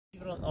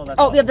Oh, that's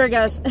oh awesome. yep, there it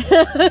goes.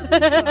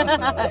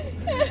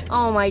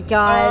 Oh my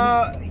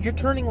god. You're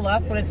turning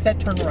left when it said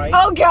turn right.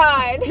 Oh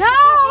god.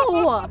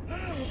 No!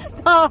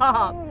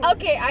 Stop.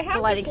 Okay, I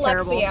have lighting's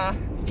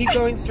dyslexia. Keep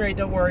going straight,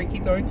 don't worry,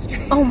 keep going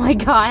straight. Oh my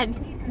god.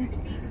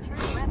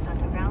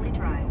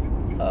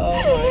 Oh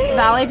my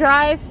Valley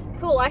Drive?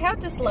 Cool, I have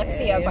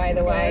dyslexia, by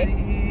the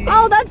way.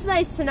 Oh, that's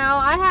nice to know.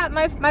 I have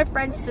my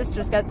friend's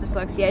sister's got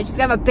dyslexia. She's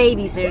gonna have a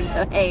baby soon,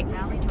 so hey.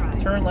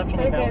 Turn left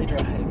on Valley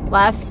Drive.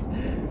 Left.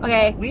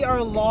 Okay. We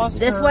are lost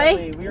This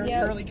currently. way? We are Yep.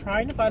 currently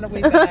trying to find a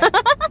way back.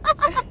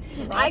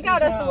 I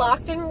got us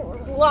lost in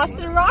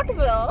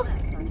Rockville.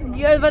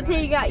 You guys about to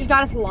say you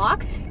got us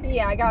locked?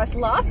 Yeah, I got us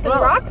lost in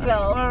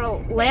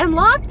Rockville.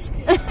 Landlocked?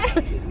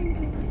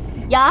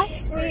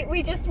 Yes.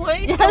 We just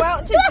wanted to go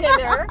out to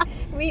dinner.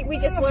 We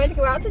just wanted to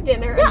go out to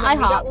dinner, and then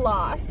we got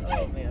lost.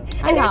 Oh man.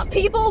 And there's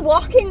people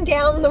walking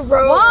down the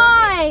road.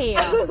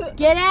 Why?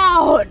 Get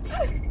out!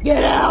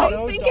 Get out!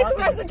 I think it's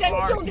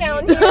residential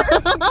down here.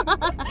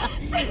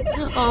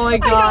 Oh my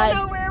god. I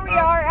don't know where we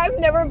are. I've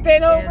never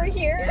been over In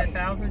here.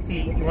 1,000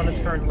 feet, you want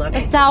to turn left.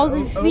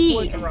 1,000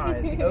 feet. Oakwood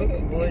Drive.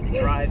 Oakwood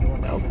Drive.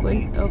 1,000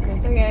 feet. Okay.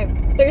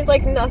 Okay, there's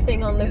like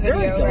nothing on the Is there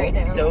video a right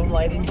now. dome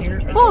light in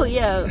here? Oh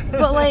yeah,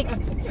 but like,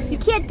 you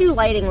can't do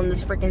lighting on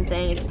this freaking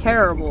thing. It's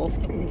terrible.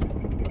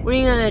 What are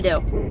you gonna do?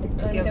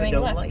 I'm You have a doing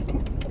dome left. light.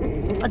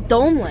 A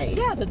dome light?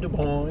 Yeah, the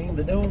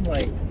dome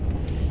light.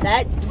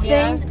 That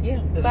Yeah. thing? Yeah.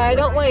 But I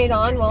don't want it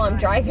on while I'm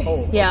driving.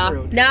 Oh, Yeah.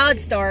 true. Now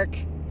it's dark.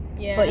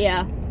 Yeah. But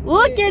yeah.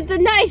 Look at the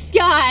nice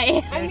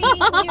guy. I mean,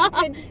 you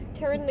could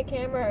turn the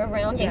camera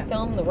around Yeah. and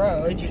film the Could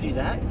road. you do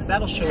that? Because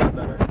that'll show up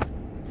better.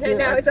 And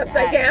now it's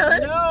upside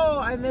down. No,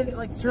 I meant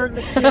like turn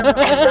the camera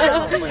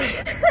around.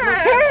 Like,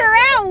 Turn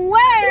around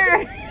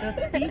where?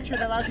 the feature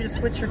that allows you to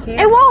switch your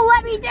camera. It won't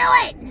let me do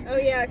it. Oh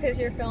yeah, because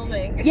you're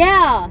filming.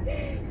 Yeah.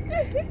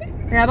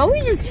 Yeah, but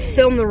we just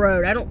film the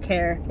road. I don't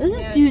care. Let's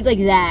just do it like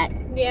that.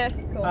 Yeah,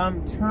 cool.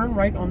 Turn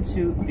right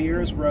onto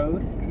Veers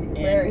Road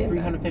Where and is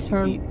 350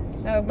 Turn. feet.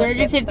 Oh,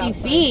 30-50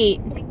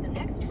 feet.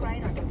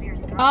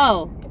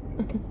 Oh.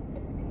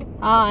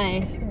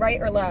 Hi. Right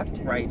or left?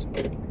 Right.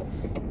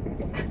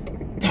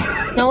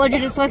 Don't let your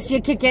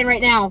dyslexia kick in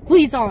right now.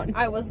 Please don't.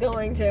 I was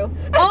going to.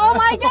 Oh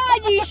my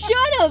god, you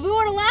should have. We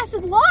would have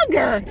lasted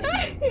longer.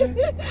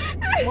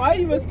 Why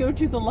you must go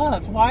to the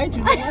left? Why did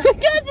you go left?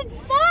 Because it's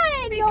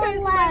fun Because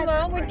going my left.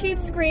 mom would keep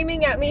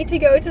screaming at me to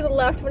go to the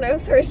left when I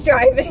was first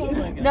driving. Oh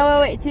my god. No,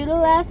 wait. To the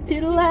left. To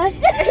the left.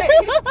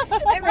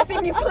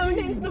 Everything you flown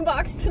into the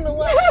box to the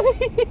left.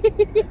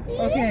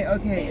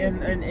 Okay,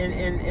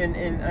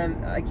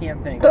 and I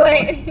can't think.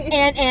 Wait.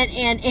 and.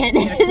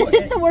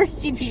 It's the worst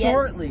GPS.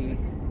 Shortly,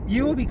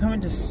 you will be coming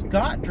to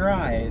Scott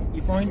Drive.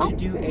 You're going to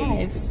do a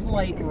Drive.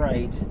 slight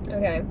right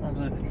Okay.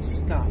 onto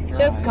Scott Drive.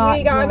 Just Scott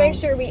we gotta Drive. make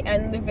sure we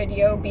end the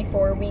video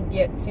before we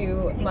get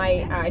to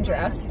my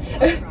address.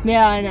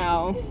 Yeah, I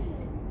know.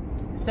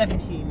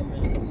 17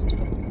 minutes.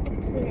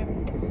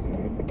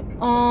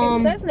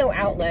 It says no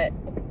outlet.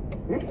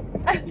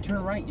 You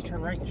turn right, you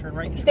turn right, you turn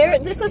right, you turn There,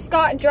 right. this is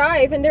Scott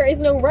Drive, and there is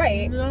no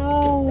right.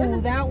 No,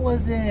 that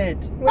was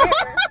it. Where?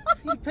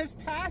 You pissed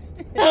past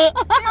it. There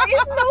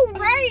is no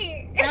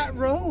right. That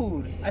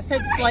road. I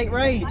said slight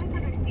right.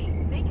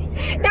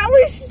 That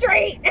was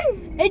straight.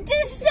 It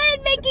just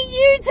said make a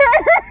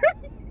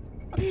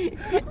U-turn.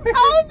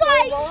 Oh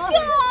my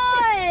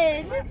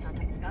god!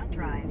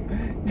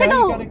 Take a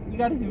No, you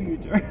gotta do your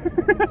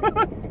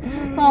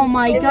turn. Oh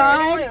my Is there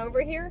anyone god.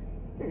 over here?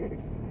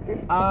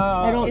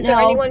 I don't Is know. there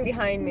anyone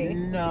behind me?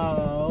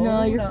 No.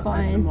 No, you're not At the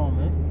fine.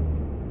 moment.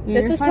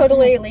 You're This is fine.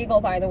 totally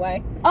illegal, by the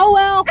way. Oh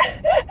well.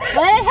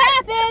 Let it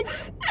happen.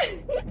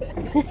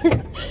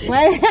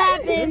 Let it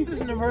happen. This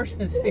is an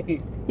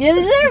emergency. Yeah,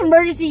 this is an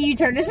emergency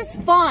U-turn. This is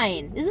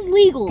fine. This is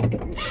legal.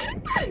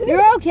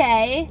 You're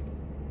okay.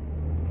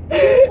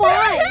 It's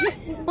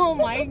fine. Oh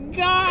my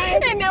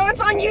god. And now it's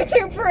on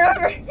YouTube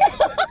forever.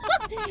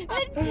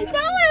 No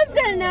one is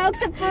gonna know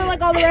except for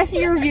like all the rest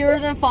of your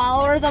viewers and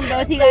followers on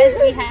both you guys'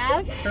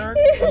 behalf. Turn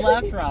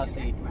left,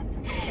 Rossy.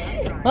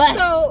 Left.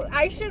 So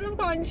I should have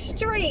gone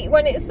straight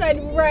when it said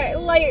right,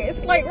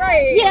 slight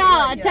right.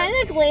 Yeah,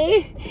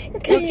 technically.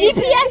 Because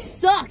GPS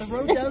sucks. The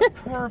road does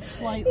curve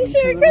slightly. You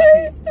should to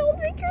have the told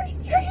me go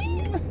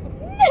straight.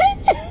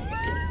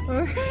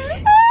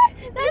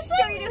 That's like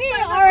straightest me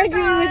I've ever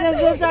arguing with gone.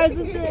 them sometimes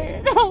with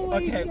it. Oh my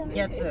Okay, god.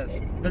 get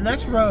this. The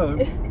next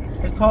road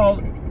is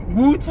called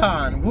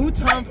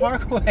Wutan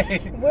Parkway.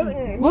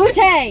 Wooten.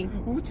 Wu-Tang.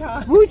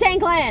 Wutan. Wu-Tang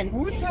Clan.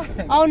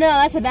 Wutan. Oh no,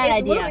 that's a bad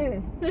It's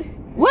idea.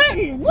 Wooten.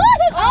 Wooten. What?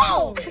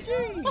 Oh, Oh.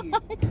 gee.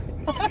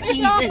 Oh,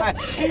 Jesus.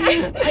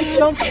 I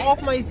jumped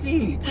off my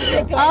seat.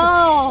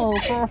 Oh,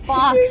 for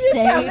fuck's You're just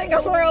sake. having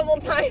a horrible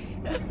time.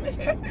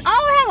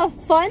 I would have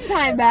a fun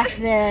time back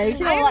there. You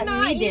should have I'm let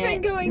not me do even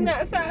it. going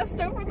that fast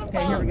over the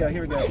Okay, here we go,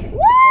 here we go. Woo!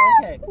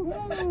 Okay.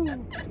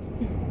 Woo.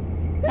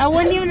 That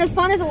wasn't even as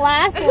fun as the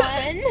last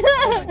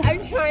one.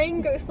 I'm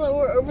trying to go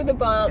slower over the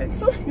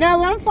bumps. No,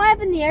 let him fly up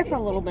in the air for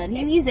a little bit.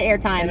 He needs the air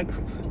time.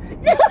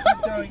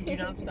 Keep going, do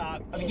not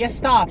stop. I mean, yes,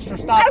 stop.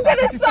 Stop. I'm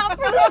gonna stop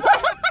for the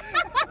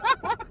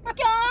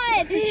God!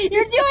 god!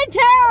 You're doing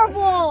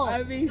terrible!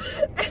 I mean,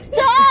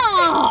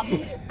 Stop!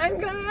 I'm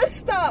gonna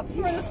stop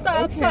for the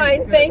stop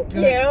sign. good, Thank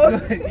good, you.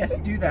 good. Yes,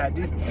 do that.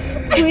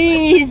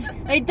 Please.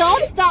 Hey,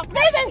 don't stop.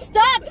 There's a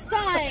stop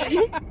sign!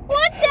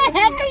 What the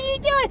heck are you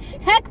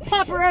doing? Heck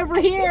pupper over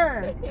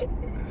here!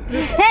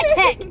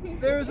 Heck.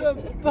 There's a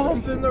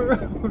bump in the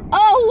road.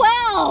 Oh,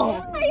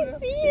 well! I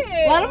see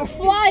it. Let him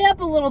fly up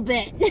a little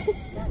bit.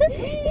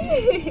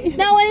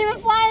 No one even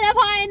flying up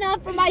high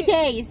enough for my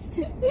taste.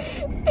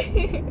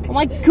 Oh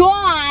my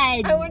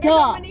god! I wonder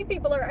how many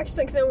people are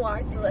actually going to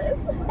watch this.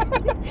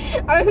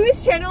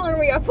 Whose channel are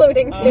we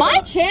uploading to? My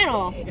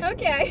channel.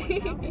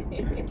 Okay.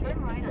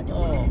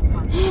 Oh.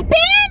 Bambi!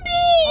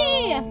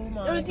 Oh,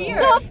 my dear.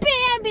 Oh,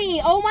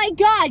 Bambi! Oh my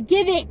god,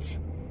 give it!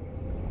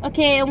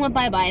 Okay, I went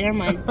bye-bye, never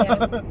mind.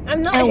 God.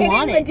 I'm not I hitting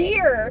want the it.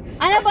 deer.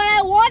 I know, but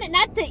I want it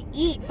not to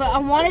eat, but I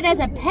want it as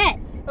a pet.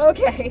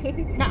 Okay.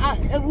 Now,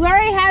 we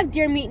already have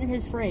deer meat in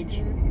his fridge.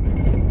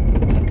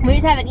 We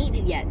just haven't eaten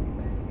it yet.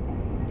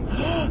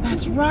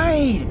 That's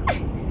right.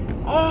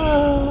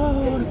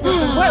 Oh.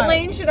 What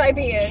lane should I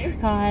be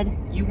in? God.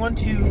 You want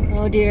to?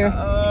 Oh dear.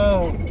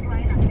 Oh.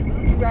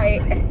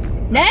 Right.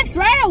 Next,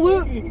 right on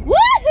Wooten.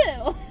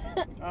 Woohoo!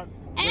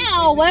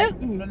 Ow,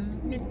 Wooten.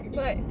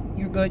 But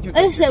You're good. You're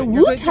good. It's a You're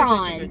good,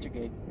 Wutan. You're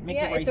good. Make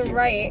yeah, it right it's a here.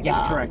 right.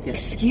 Yes, correct.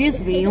 Yes.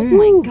 Excuse me. Oh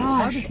my It's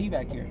hard to gosh. see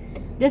back here.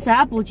 This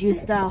apple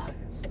juice, though.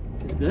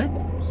 Is it good?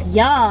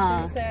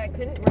 Yeah. So I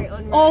couldn't write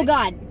on Oh red.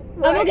 God.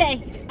 I'm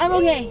okay. I'm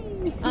okay.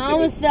 I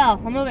almost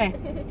fell. I'm okay.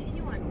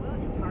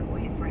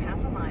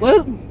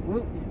 Wooten.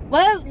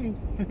 Wooten.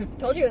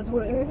 Told you it was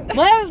Wooten.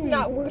 Wooten.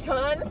 Not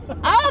Wutan.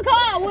 I'll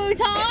call it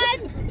Wutan.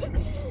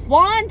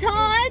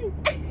 Wonton.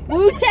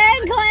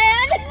 Wu-Tang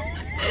Clan.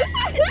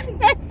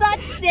 That's not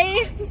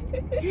safe.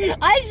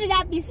 I should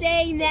not be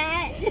saying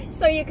that.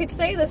 So you could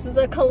say this is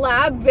a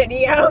collab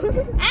video.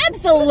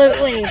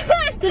 Absolutely.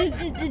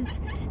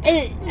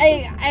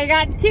 I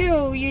got two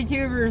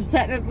YouTubers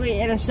technically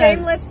in a sense.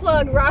 Shameless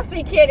plug,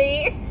 Rossy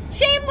Kitty.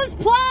 Shameless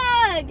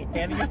plug.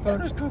 And your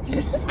photo's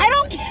crooked. I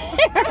don't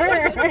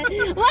care.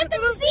 Let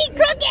them see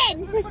crooked.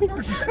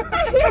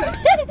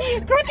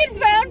 Crooked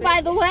phone,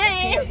 by the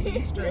way. See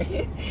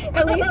straight.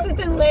 At least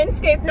it's in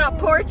landscape, not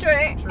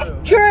portrait.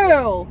 True.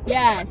 True.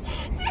 Yes.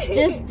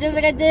 Just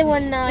like I did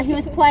when he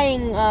was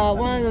playing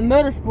one of the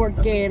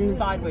motorsports games.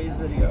 Sideways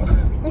video.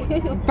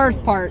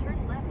 First part.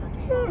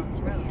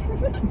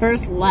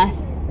 First left.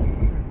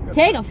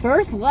 Take a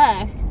first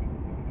left.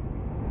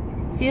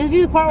 See, this would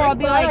be the part where I'll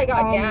be Glad like, I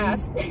got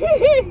gas.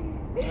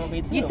 Well,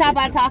 me too. You stop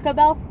by Taco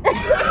Bell?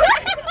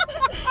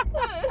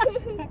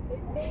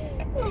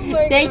 Oh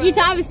my Thank you,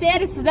 God. Thomas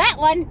Sanders, for that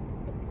one.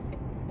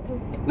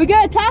 We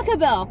go to Taco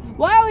Bell.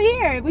 Why are we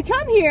here? We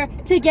come here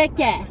to get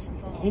gas.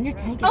 And you're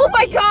taking Oh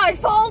my God,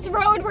 Falls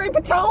Road, we're in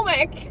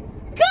Potomac.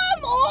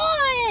 Come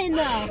on!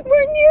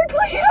 We're near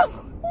Cleo.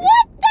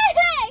 What the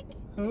heck?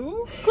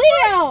 Who?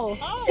 Cleo!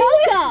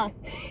 Shoka!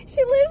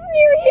 She lives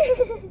near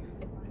here.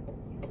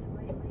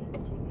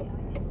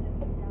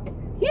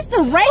 He's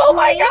the right Oh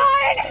my way.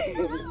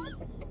 God!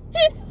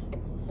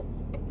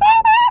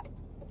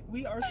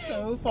 We are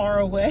so far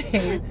away.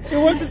 It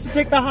wants us to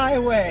take the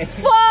highway.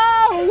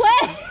 Far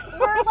away!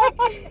 We're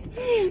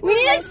like, We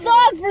need a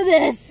song for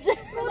this!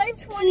 we're like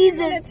 20 Jesus.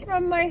 minutes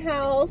from my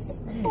house.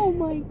 Oh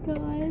my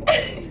god.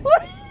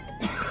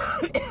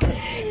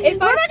 If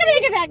We're I not gonna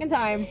make it back in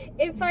time.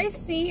 If I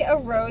see a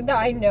road that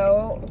I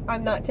know,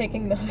 I'm not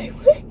taking the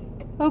highway.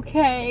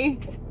 Okay.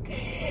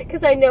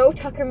 Because I know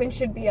Tuckerman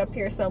should be up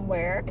here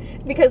somewhere.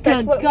 Because that's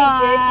Good what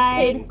God. we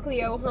did to take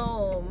Cleo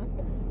home.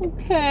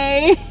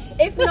 Okay.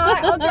 If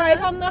not, I'll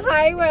drive on the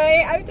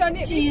highway. I've done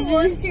it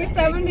before. Jesus.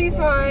 270's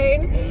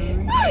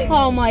fine.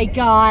 Oh my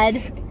god. I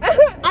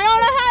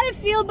don't know how to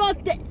feel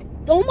about the.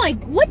 Oh my.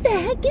 What the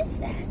heck is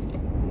that?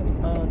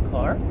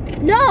 Car?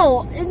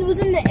 No, it was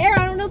in the air.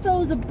 I don't know if it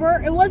was a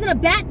bird. It wasn't a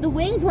bat. The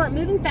wings weren't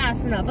moving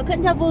fast enough. I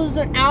couldn't tell if it was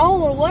an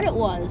owl or what it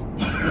was.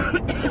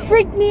 It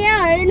freaked me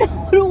out. I didn't know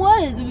what it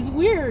was. It was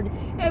weird.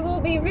 I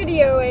will be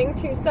videoing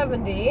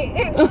 270.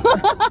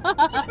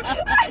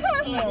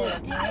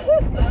 Jesus.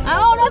 I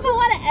don't know if I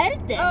want to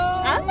edit this.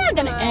 I'm not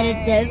gonna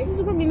edit this. This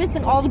is gonna be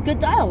missing all the good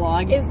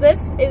dialogue. Is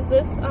this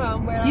where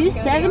I'm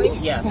 270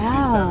 going? Yes,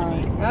 south.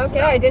 270.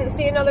 Okay, I didn't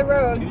see another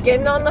road.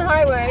 Getting on the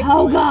highway.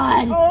 Oh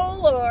god. Oh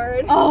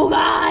Lord. Oh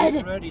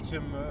god. Ready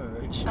to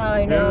merge.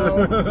 I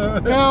know.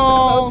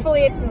 No.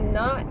 Hopefully it's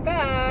not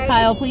bad.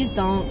 Kyle, please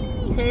don't.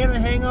 Hannah,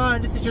 hang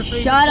on. This is your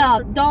favorite. Shut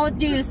up. Don't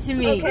do this to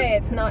me. Okay,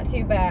 it's not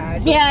too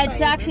bad. Yeah, it's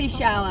actually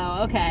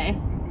shallow. Okay.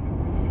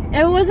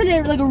 It wasn't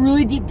like a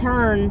really deep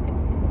turn.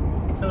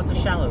 So it's a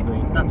shallow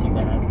grave. Not too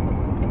bad.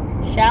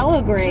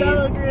 Shallow grave.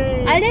 Shallow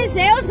grave. I didn't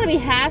say I was gonna be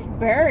half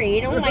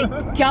buried. Oh my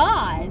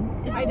god.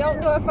 I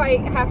don't know if I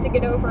have to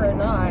get over or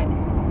not.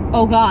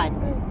 Oh god.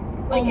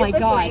 Like, Oh my is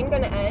this God. lane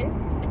gonna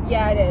end?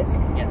 Yeah, it is.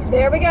 Yes.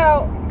 There we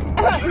go.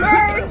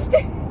 Merged.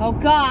 Oh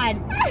god.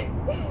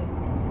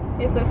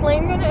 Is this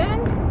lane gonna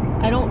end?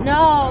 I don't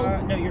know.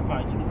 No, you're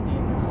fine. You can stay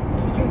in this.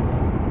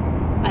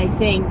 I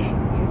think.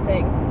 You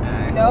think?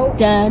 Nope.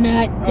 Dun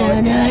it,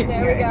 dun it.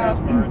 There we It does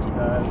go. merge. It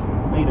does.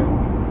 Later.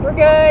 We're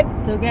good.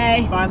 It's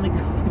okay. Finally.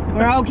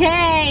 We're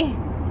okay.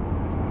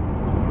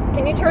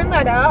 Can you turn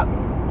that up?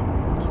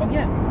 Oh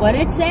yeah. What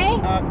did it say?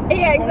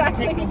 Yeah,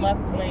 exactly. Take the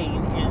left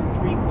lane in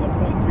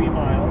 3.3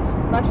 miles.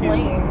 Left to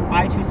lane.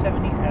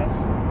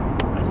 I-270S.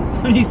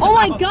 I-270 Oh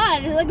my south.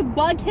 god, like a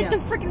bug hit the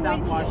freaking South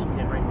windshield.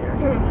 Washington right there. In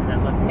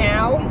that left lane.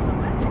 Now? Use the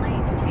left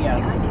lane to take Yes.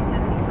 the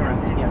I-270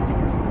 Correct. south. Yes.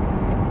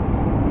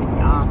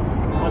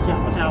 Watch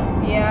out, watch out.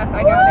 Yeah,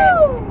 I got it.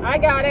 I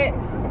got it.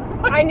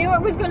 I knew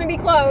it was going to be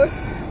close.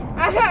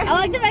 I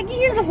like the fact you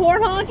hear the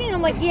horn honking.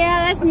 I'm like,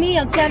 yeah, that's me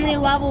on 70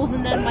 levels,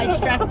 and then my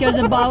stress goes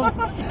above,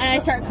 and I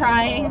start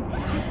crying.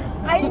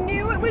 I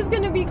knew it was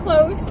going to be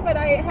close, but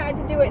I had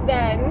to do it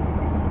then.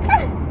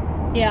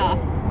 Yeah.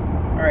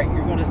 Alright,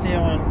 you're going to stay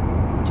on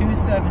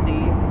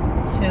 270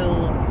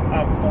 till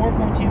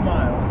 4.2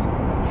 miles.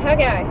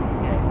 Okay.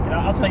 Yeah, and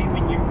I'll tell you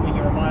when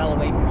you're a mile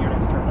away from your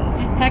next turn off.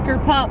 Hecker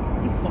pup.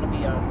 It's going to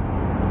be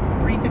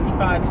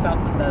 355 South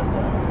Bethesda.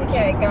 That's what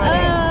Okay, got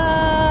it.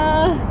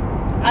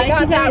 I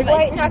got that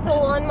white knuckle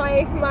on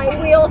my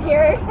wheel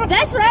here.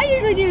 That's what I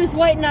usually do is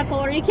white knuckle.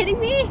 Are you kidding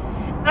me?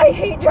 I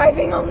hate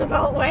driving on the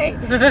beltway.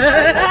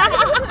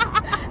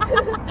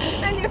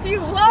 And if you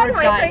love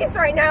my face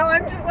right now,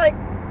 I'm just like...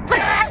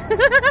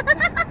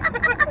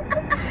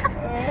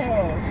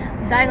 Oh.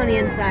 Dying on the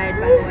inside,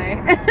 by the way.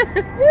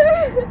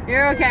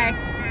 You're okay.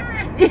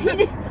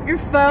 Your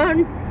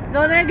phone. The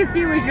only thing I could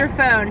see was your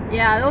phone.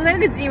 Yeah, the only thing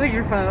I could see was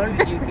your phone.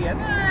 GPS. Oh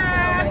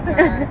my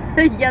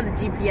god. Yeah, the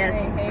GPS. I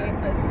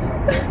hate this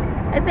stuff.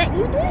 I bet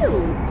you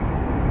do.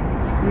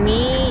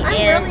 Me I'm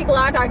and... really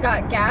glad I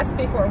got gas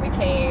before we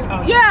came.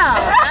 Oh,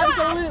 Yeah,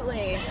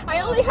 absolutely.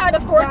 I only had a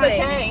fourth of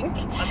tank.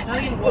 I'll tell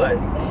you what,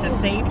 to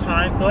save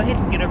time, go ahead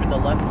and get over the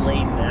left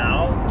lane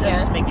now,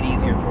 just to make it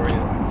easier for you.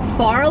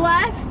 Far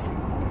left?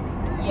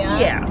 Yeah?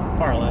 Yeah,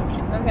 far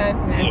left. Okay.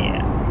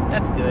 Yeah,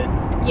 that's good.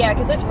 Yeah,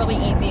 because it's really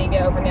easy to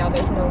get over now.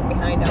 There's no one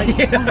behind us.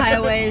 The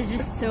highway is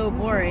just so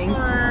boring.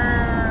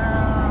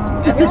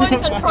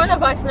 Everyone's in front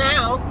of us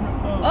now.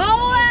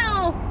 Oh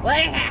well!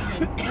 Let it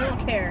happen. I don't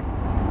care.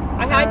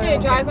 I had to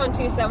drive on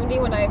 270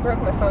 when I broke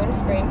my phone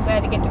screen because I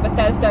had to get to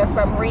Bethesda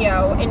from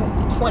Rio in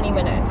 20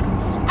 minutes.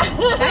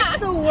 That's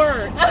the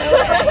worst.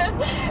 Okay.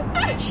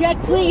 Check,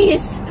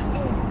 please.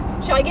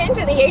 Should I get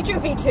into the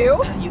HOV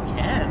too? You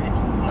can if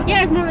you want. Yeah,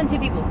 there's more than 2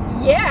 people.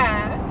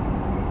 Yeah.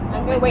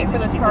 I'm gonna wait for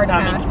this car to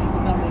pass.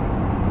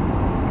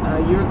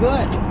 You're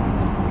good.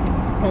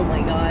 Oh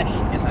my gosh.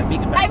 Yes, I'm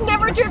being a backseat. I've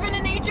never driven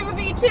an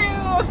HOV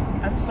too.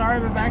 I'm sorry,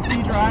 I'm a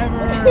backseat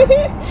driver.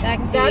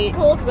 Backseat. That's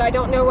cool because I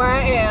don't know where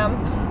I am.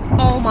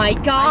 Oh my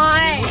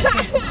god.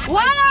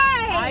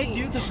 Why? I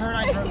do because her and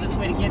I drove this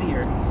way to get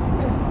here.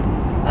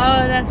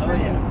 Oh, that's Oh right.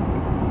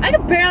 yeah. I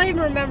can barely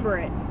even remember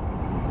it.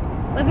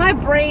 Like my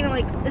brain,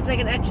 like it's like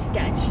an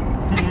etch-a-sketch.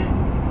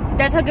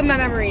 That's how good my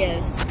memory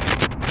is.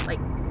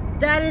 Like,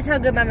 that is how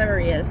good my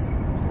memory is.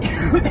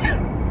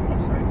 I'm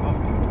sorry, cough.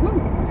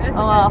 That's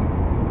Oh well.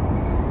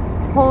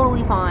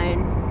 Totally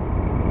fine.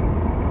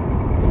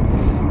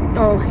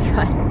 Oh my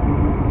god.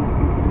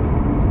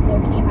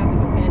 Low-key having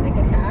a panic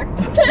attack.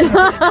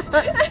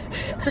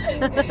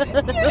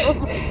 Oh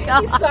my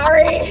god.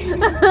 Sorry.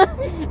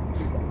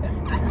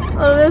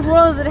 Oh, this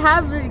world is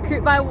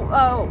inhabited by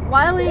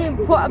wildly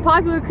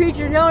popular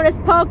creature known as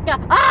Polka.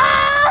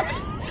 Ah!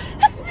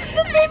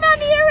 The female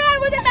near ran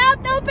with her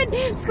mouth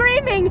open,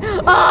 screaming.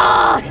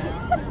 Ah!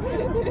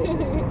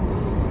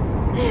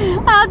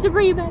 I'll have to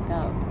bring you back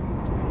up.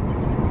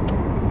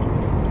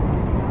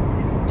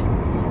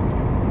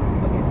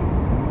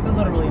 So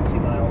literally in 2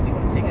 miles, you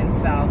want to take it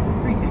south,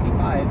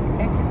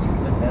 355, exit to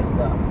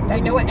Bethesda. Do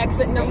you know what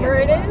exit number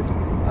it is?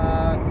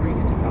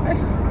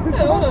 355.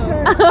 That's all it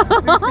says.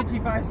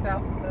 355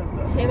 South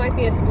Bethesda. It might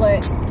be a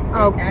split.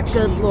 Oh,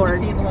 Actually, good lord. Just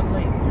stay in the left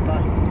lane. You're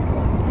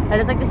fine. I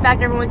just like the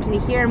fact everyone can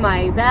hear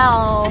my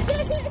bell.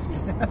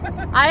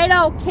 I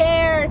don't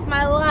care. It's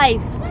my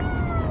life.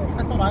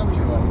 I thought I was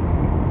your life.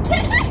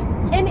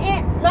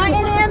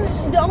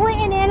 The only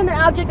inanimate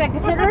object I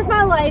consider as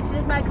my life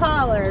is my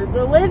collar.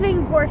 The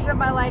living portion of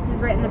my life is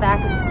right in the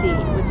back of the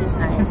seat, which is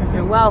nice.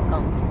 You're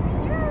welcome.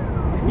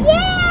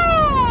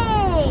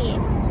 Yay!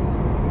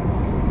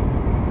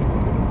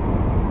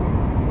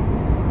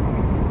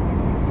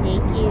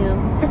 Thank you.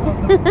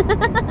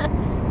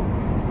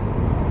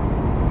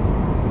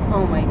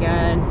 Oh my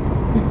god.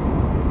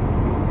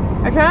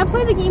 Are you trying to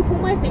play the game Pull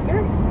My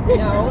Finger?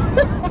 No.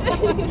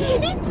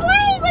 He's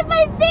playing with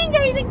my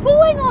finger! He's like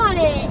pulling on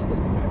it!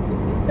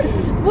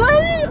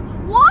 What?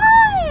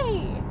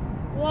 Why?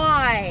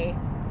 Why?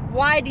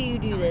 Why do you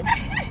do this?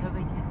 Because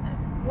I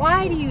can.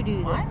 Why do you do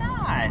this? Why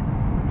not?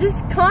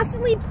 Just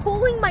constantly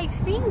pulling my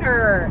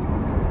finger.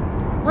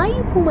 Why do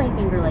you pull my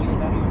finger like Either that?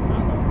 that or your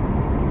collar.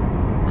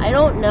 I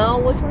don't know.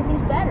 Which one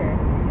seems better?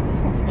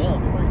 This one's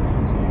available right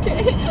now, so.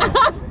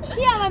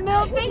 Yeah, my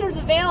middle finger's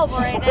available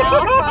right Our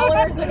now.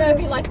 followers are gonna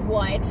be like,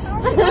 what?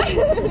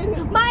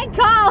 My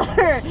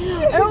collar!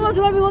 Everyone's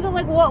gonna be looking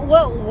like, what,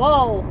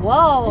 whoa.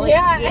 Like,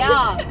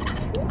 yeah.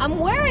 I'm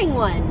wearing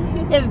one.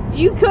 If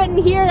you couldn't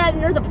hear that,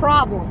 then there's a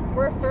problem.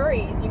 We're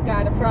furries. You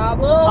got a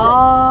problem?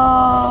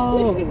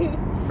 Oh.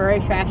 furry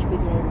trash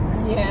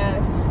begins.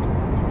 Yes.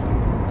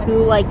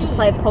 Who like to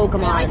play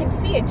Pokemon. I can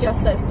see it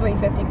just says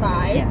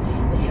 355. Yes.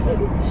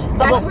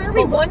 That's where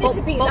we wanted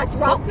to be. That's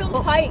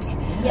Rockville Pike.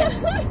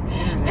 Yes.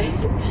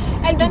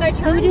 And then I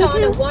turned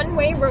on a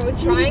one-way road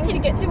trying to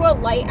get to a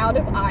light out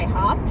of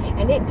IHOP,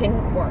 and it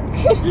didn't work.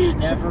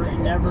 Never.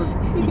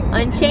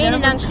 Unchained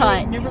and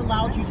Uncut. Never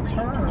allowed you to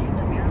turn.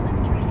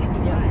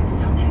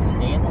 Yeah.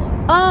 Stay in the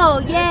line. Oh,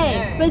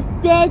 yay! Okay.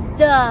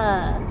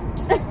 Bethesda!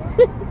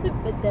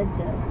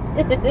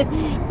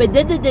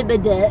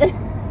 Bethesda.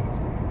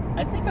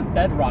 I think of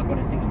Bedrock when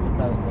I think of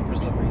Bethesda for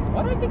some reason.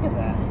 Why do I think of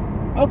that?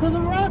 Oh, because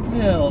of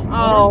Rockville.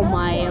 Oh That's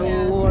my why.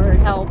 lord,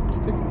 help.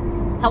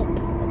 Help.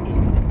 Okay.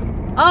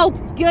 Oh,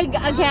 good, okay.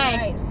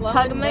 Alright, slow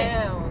Tugging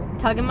down.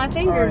 tugging my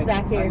fingers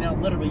back here. Now,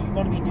 literally, you're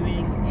going to be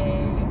doing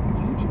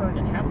a U-turn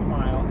in half a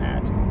mile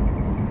at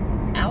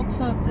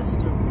Alta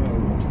Vista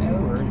Road.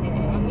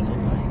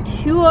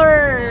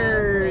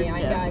 Toured.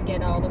 I gotta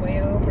get all the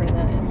way over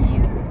then.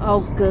 Yes.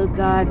 Oh, good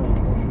God.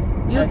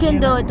 You can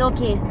do it,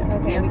 okay.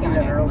 Okay, we got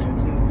that it. earlier,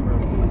 too. We were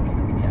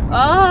like, yeah.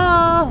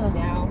 Oh!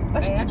 Now. I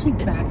actually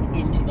backed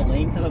into the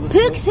lane because I was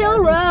Pix so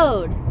Hill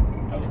far- Road.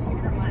 I was so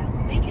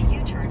Make a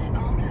U-turn at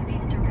Alta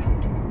Vista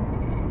Road.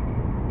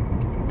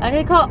 I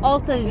could call it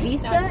Alta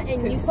Vista, That's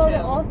and you Pix called it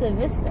Hill. Alta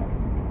Vista.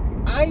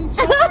 I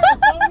thought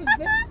it was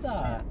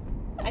Vista.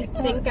 I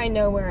think I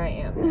know where I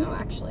am now,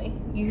 actually.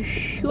 You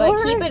sure?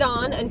 But keep it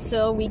on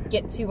until we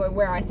get to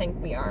where I think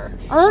we are.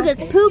 Oh, look,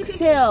 it's Pooks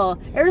Hill.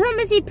 Every time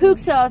I see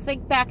Pooks Hill, I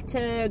think back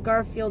to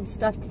Garfield's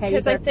stuffed teddy.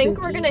 Because I bear think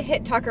Pookie. we're gonna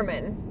hit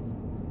Tuckerman.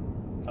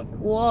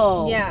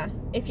 Whoa. Yeah.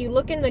 If you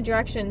look in the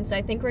directions,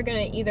 I think we're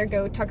gonna either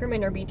go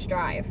Tuckerman or Beach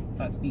Drive.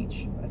 That's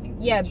beach. I think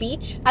it's Yeah, beach.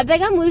 beach. I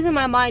think I'm losing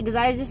my mind because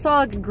I just saw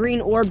like a green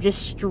orb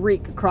just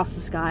streak across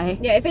the sky.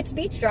 Yeah, if it's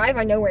Beach Drive,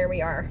 I know where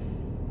we are.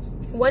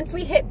 Once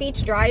we hit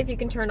Beach Drive, you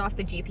can turn off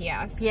the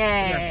GPS. Yay.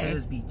 Yes, it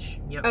is beach.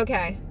 Yep.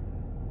 Okay.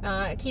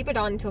 Keep it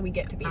on until we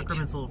get to beach.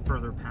 Tuckerman's a little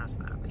further past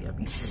that, but yeah,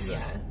 beach is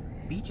Yeah.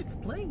 beach is the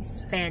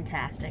place.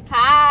 Fantastic.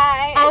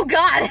 Hi. Oh,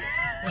 God.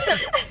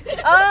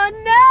 Oh,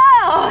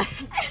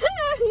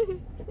 no.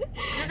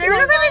 Is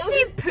everyone gonna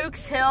see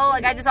Pooks Hill?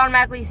 Like, I just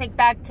automatically think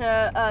back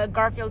to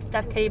Garfield's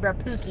stuffed teddy bear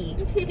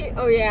Pookie.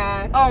 Oh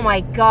yeah. Oh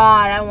my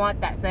God, I want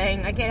that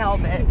thing. I can't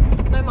help it.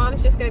 My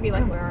mom's just gonna be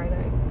like, "Where are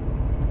they?"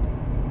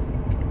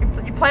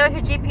 You play with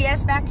your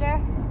GPS back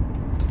there?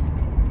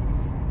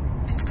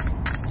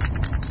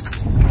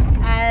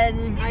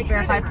 And I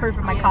verify could've- proof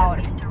of my yeah.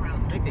 college. Vista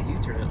Road. Make a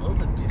U-turn at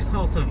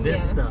Alta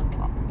Vista.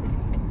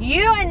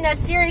 You and that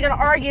Siri are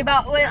gonna argue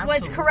about what's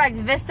Absolutely. correct,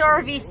 Vista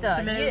or Vista.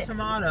 Tomato,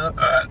 tomato.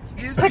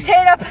 Excuse me.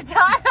 Potato, potato.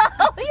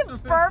 You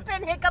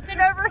burping, hiccuping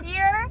over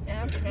here?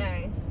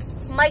 Okay.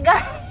 My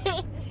God.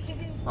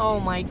 Oh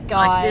my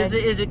God. Like,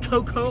 is it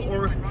cocoa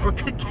or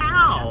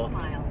cacao?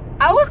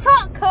 I was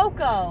taught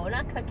cocoa,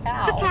 not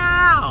cacao.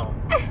 Cacao.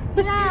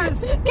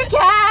 Yes.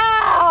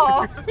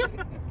 Cacao.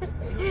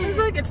 It's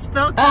like it's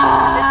spelled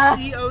Ah.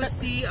 it's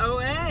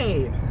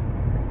C-O-C-O-A.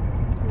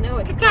 No,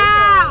 it's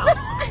Cacao.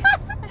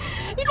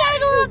 You got a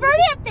little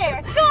birdie up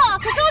there. Caw,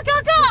 caw,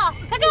 caw, caw,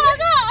 caw,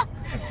 caw.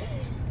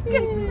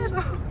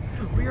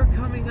 We are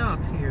coming up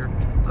here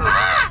to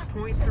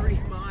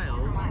 0.3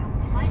 miles.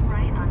 Slight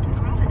right onto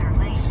Grosvenor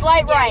Lane.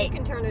 Slight Yeah, right. you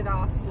can turn it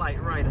off. Slight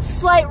right.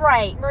 Slight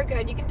right. We're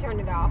good. You can turn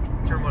it off.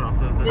 Turn one off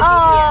the The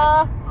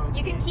Aw. GPS.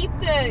 You can keep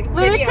the video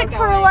Lunatic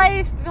for going.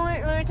 Life.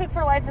 Lunatic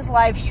for Life is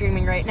live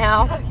streaming right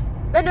now.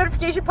 That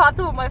notification popped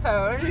up on my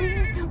phone.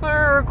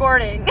 We're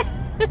recording.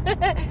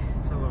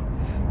 So,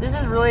 This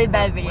is really a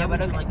bad video, when but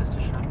would you okay. like us to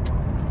shut off the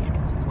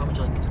camera? When would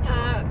you like us to turn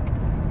off?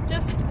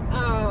 Just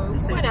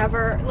Just say-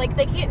 whenever. Like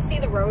they can't see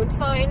the road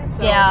signs,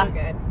 so Yeah. we're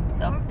good.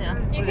 So, yeah.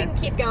 You can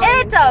keep going.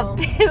 It's a until-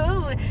 big,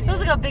 it was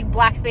like a big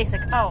black space,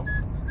 like, oh.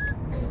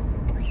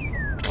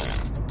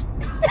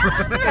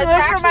 Because Where's we're my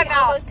actually mouth?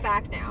 almost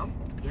back now.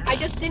 I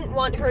just didn't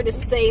want her to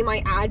say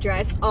my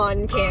address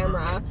on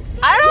camera.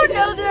 I don't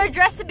know the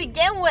address to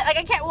begin with. Like,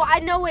 I can't, well, I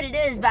know what it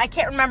is, but I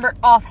can't remember it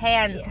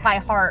offhand Yeah. by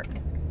heart,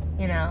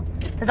 you know?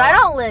 Because I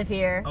don't live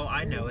here. Oh,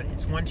 I know it.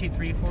 It's 1, 2,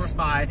 3, 4,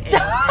 5.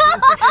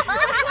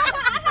 I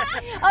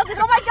was like,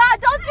 oh my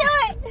God, don't do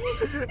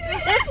it!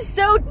 It's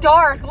so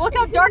dark. Look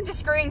how dark the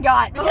screen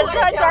got. Because my it's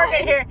not dark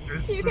God. in here.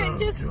 You can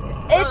just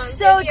It's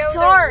so video the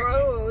dark.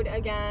 road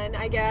again,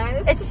 I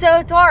guess. It's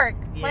so dark.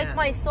 Yeah. Like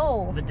my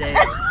soul. The day.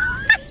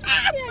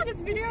 yeah,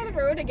 just video the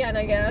road again,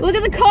 I guess. Look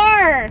at the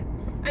car.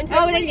 I'm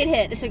Oh, we didn't get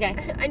hit. It's okay.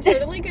 I'm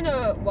totally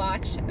gonna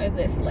watch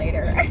this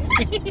later.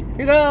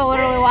 You're gonna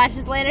literally watch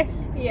this later?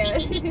 Yeah.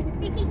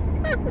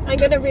 I'm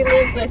gonna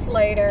relive this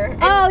later.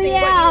 and Oh, see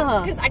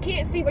yeah. Because I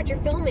can't see what you're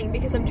filming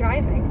because I'm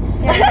driving.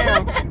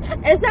 Yeah, I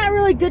know. It's not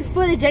really good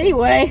footage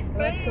anyway.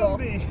 That's cool.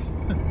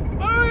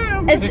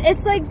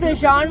 It's like the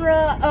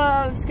genre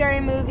of scary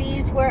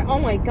movies where, oh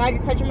my God,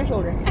 you're touching my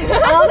shoulder.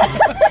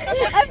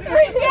 I'm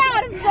freaked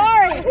out. I'm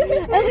sorry.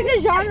 It's like the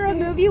genre of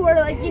movie where,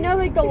 like, you know,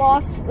 like the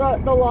lost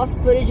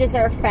footages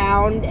are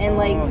found, and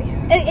like Oh,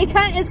 yeah.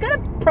 it's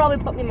gonna probably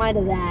put me in mind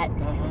of that.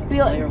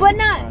 Blair But Witch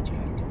not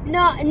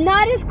Project.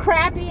 not as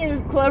crappy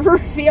as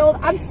Cloverfield.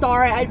 I'm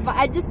sorry.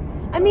 I just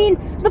I mean,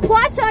 the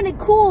plot sounded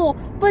cool,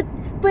 but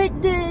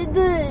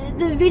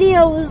the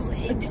video was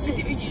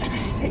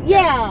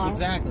yeah.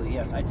 Exactly.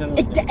 Yes, I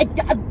totally.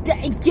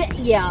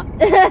 Yeah.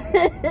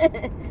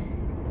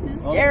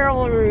 It's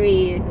terrible to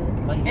read.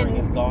 My hearing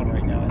is gone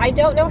right now. I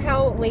don't know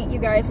how late you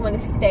guys want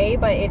to stay,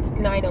 but it's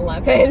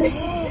 9/11.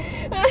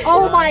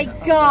 Oh my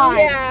god.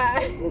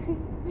 Yeah.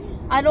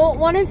 I don't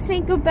want to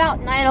think about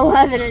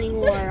 9/11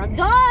 anymore. I'm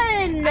done.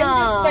 I'm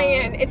just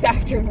saying, it's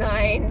after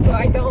 9, so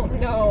I don't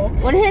know.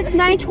 When it hits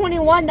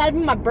 9:21, that'd be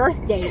my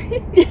birthday.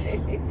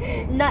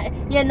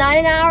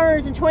 9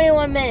 hours and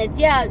 21 minutes.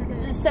 Yeah,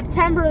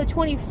 September the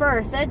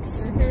 21st.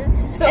 That's.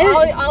 So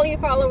all you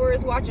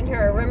followers watching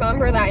her,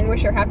 remember that and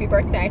wish her happy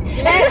birthday.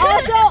 And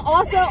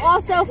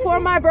also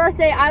for my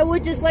birthday, I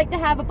would just like to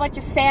have a bunch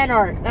of fan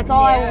art. That's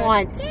all I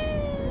want.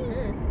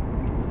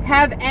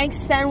 Have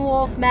Angst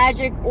Fenwolf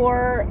Magic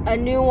or a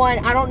new one.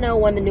 I don't know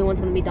when the new one's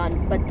gonna be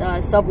done, but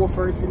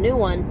Subwoofer is the new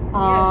one.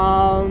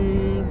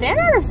 Fan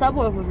art or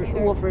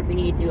Subwoofer if you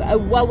need to.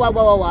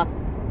 Whoa.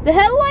 The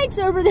headlights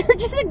over there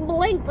just like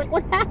blinked. Like,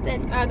 what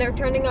happened? They're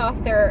turning off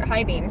their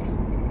high beams.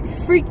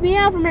 Freaked me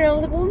out for a minute. I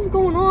was like, what's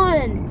going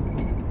on?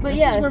 But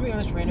This is where we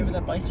almost ran over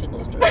that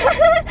bicyclist.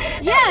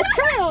 Yeah,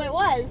 true. It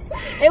was.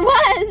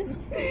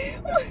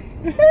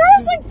 There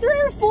was like 3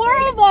 or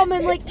 4 of them,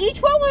 and like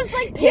each one was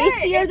like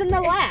pastier than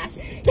the last.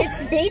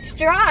 It's Beach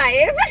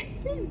Drive.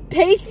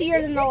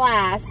 Pastier than the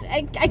last.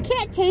 I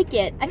can't take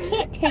it. I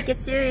can't take it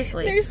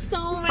seriously. There's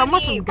so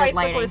Somewhat many some good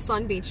lighting. bicyclists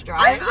on Beach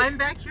Drive. I'm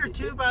back here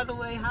too, by the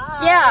way.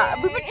 Hi. Yeah,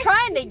 we've been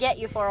trying to get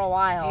you for a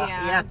while.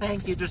 Yeah,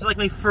 thank you. There's like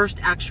my first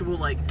actual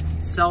like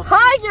self.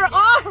 Hi, your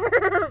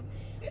arm.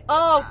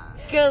 Oh,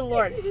 good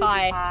lord.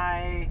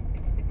 Hi.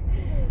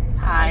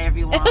 Hi,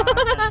 everyone.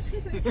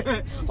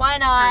 Why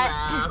not?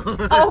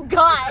 Hello. Oh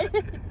god.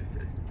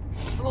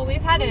 Well,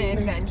 we've had an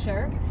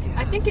adventure.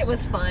 I think it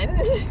was fun.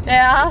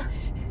 Yeah.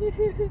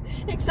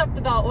 Except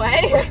the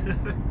Beltway.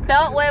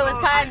 Beltway was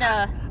kind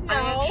of. I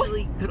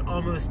actually could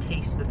almost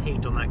taste the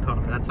paint on that car.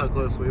 That's how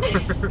close we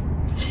were.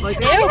 Like,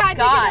 Ew, I had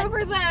God. to get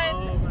over then.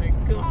 oh my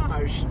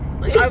gosh.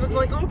 Like, I was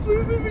like, oh,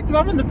 please, because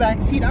I'm in the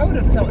back seat. I would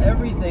have felt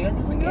everything. I'm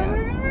just like,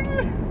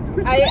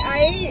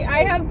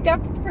 I have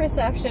depth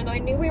perception. I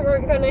knew we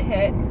weren't gonna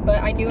hit,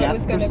 but I knew it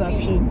was gonna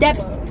be Depth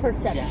close.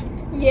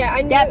 perception. Yeah,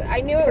 I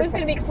knew it was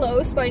gonna be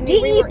close, but I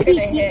knew we weren't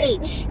gonna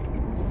hit. DEPTH.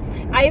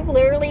 I've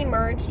literally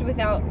merged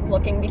without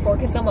looking before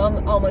because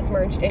someone almost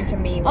merged into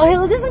me. Oh, hey,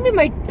 once. this is gonna be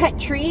my pet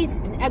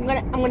trees. I'm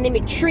gonna name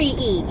it Tree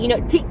E. You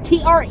know,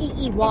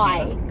 TREEY.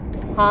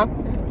 Huh?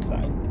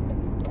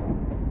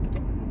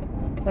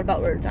 What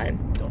about road sign?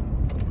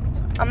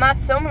 I'm not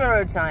filming the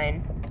road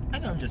sign. I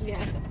know, I'm just.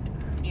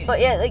 But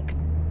yeah, like.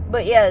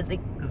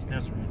 Because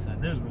there's a road sign.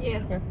 There's a road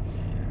sign.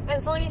 Yeah.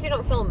 As long as you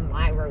don't film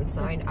my road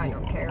sign, I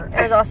don't care.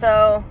 There's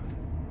also.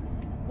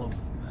 Well,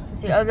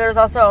 See, there's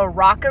also a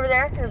rock over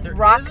there. There's there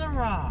rock. is a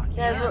rock.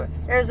 There's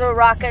Yes. there's a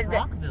rock. This is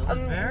Rockville. It's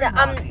very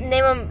I'm rocky.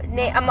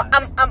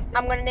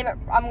 I'm gonna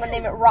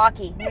name it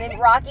Rocky. You name it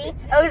Rocky.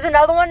 Oh, there's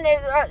another one.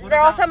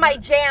 They're also my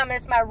jam, and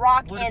it's my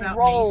rock What and about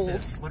rolls.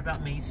 Mason? What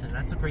about Mason?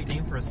 That's a great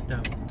name for a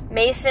stone.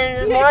 Mason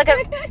is more like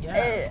a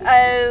Yes.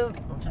 a Don't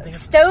you think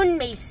it's stone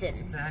mason.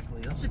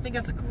 exactly? Don't you think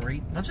that's a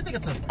great? Don't you think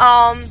it's a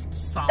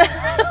solid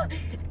name?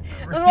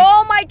 Look at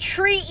all my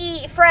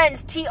tree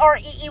friends, TREEY.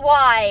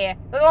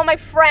 Look at all my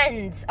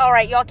friends. All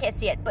right, y'all can't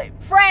see it, but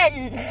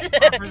friends.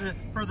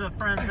 for the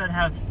friends that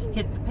have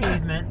hit the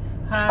pavement.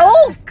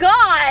 Oh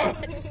God!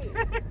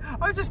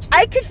 I just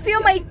I could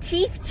feel my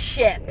teeth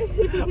chip.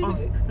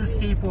 the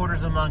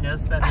skateboarders among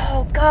us that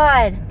Oh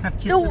God! have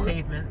kissed the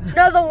pavement.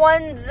 No, the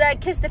ones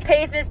that kiss the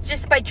pavement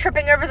just by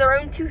tripping over their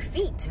own 2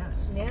 feet.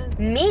 Yes. Yeah.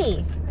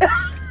 Me.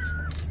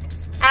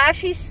 I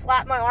actually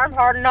slapped my arm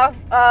hard enough,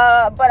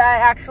 but I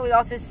actually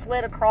also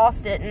slid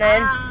across it, and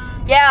then,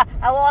 yeah,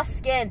 I lost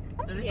skin.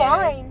 I'm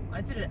fine.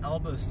 I did an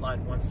elbow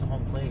slide once to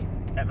home plate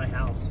at my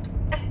house.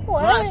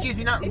 What? Well, excuse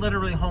me, not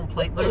literally home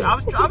plate. Literally,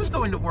 I was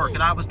going to work,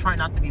 and I was trying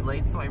not to be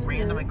late, so I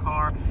ran to my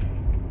car,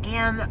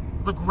 and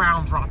the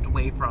ground dropped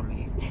away from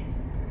me.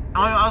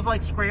 I was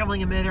like scrambling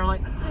in midair,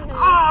 like,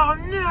 oh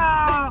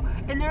no!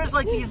 And there's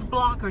like these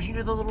blockers, you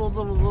know, the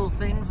little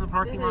things in the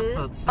parking lot,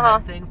 the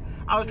cement things.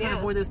 I was trying to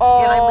avoid this, and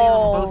I landed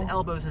on both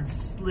elbows and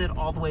slid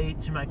all the way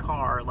to my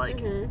car.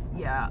 Like,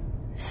 yeah.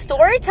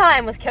 Story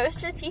time with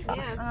Coaster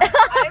T-Fox. Yeah.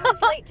 I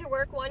was late to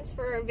work once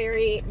for a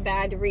very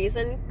bad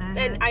reason,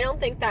 and I don't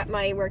think that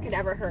my work had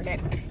ever heard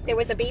it. There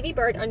was a baby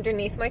bird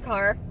underneath my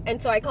car,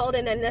 and so I called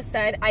in and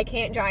said, I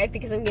can't drive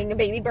because I'm getting a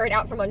baby bird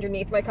out from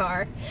underneath my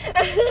car.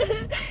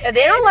 If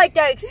they don't like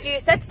that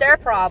excuse, that's their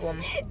problem.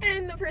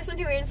 And the person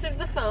who answered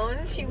the phone,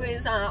 she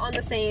was on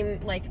the same,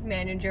 like,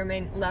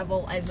 management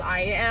level as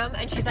I am,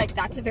 and she's like,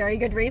 that's a very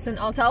good reason,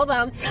 I'll tell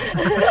them.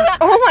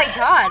 Oh my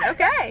God,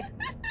 okay.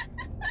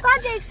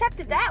 Glad they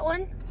accepted that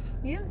one.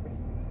 Yeah.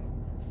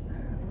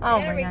 Oh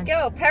There my we God.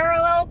 go,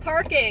 parallel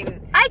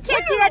parking. I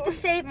can't do that to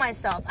save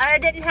myself. I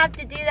didn't have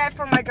to do that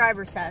for my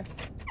driver's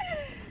test.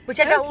 which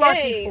I got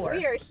lucky for.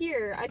 We are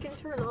here. I can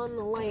turn on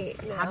the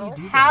light now.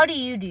 How do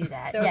you do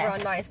that? It's over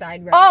on my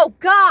side, right? Oh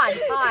God!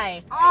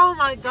 Hi. Oh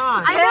my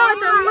God. I know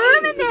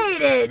it's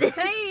illuminated.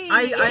 Hey.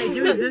 I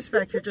do exist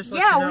back here. Just to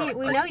let you know.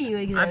 we know you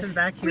exist. I've been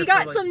back here. We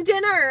got for, some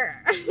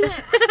dinner.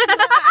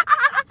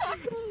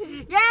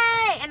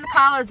 Yay! And the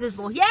collar's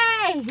visible. Yay!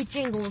 It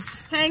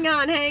jingles. Hang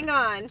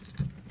on.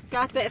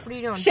 Got this. What are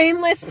you doing?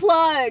 Shameless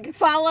plug.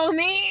 Follow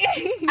me.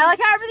 I like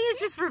how everything is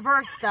just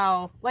reversed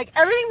though. Like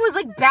everything was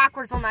like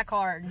backwards on that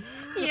card.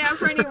 Yeah,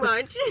 pretty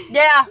much.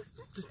 Yeah.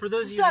 For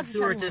those of you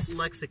who are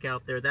dyslexic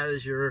out there, that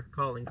is your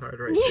calling card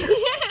right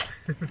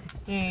there.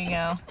 There you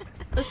go.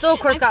 I still, of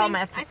course, got on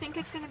my I think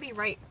it's gonna be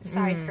right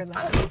side for that.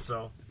 I hope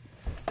so.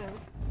 So.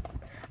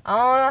 I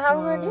don't know how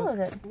we're gonna deal with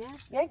it. Yeah.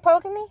 You like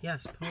poking me?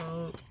 Yes,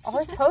 poke.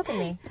 Always poking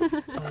me.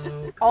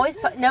 Poke. Always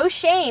no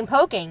shame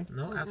poking.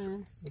 No,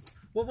 absolutely.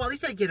 Well, at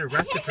least I get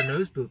arrested for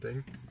nose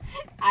booping.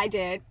 I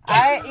did.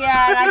 And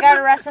I got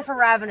arrested for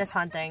ravenous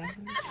hunting.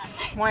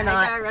 Why I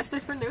not? got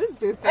arrested for nose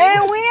booping.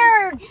 And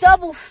we're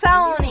double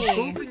felony.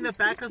 Booping the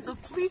back of the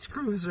police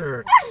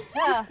cruiser.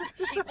 Yeah.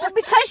 Well,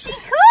 because she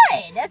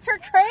could. That's her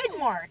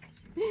trademark.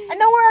 And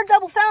then we're a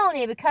double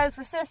felony because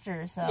we're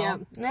sisters. So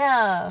Yep.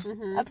 Yeah,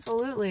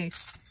 absolutely.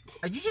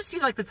 You just see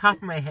like the top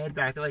of my head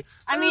back there, like.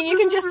 I mean, you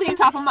can just see the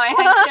top of my head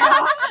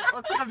too.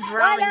 Looks like I'm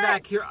drowning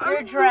back here.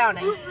 You're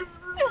drowning.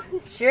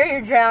 Sure,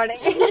 you're drowning.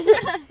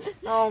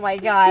 Oh my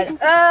God.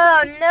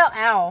 Oh no!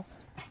 Ow.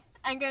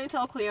 I'm gonna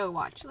tell Cleo to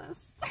watch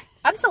this.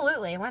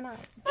 Absolutely. Why not?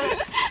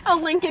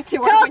 I'll link it to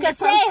her. when you Toka,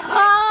 say post it.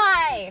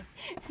 hi.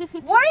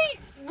 What are you?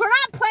 We're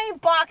not playing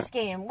box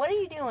game. What are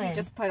you doing?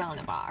 Just put on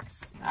a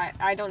box.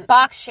 I don't.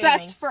 box shaming.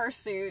 Best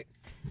fursuit.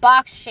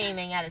 Box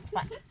shaming at its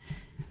finest.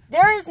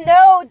 There is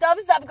no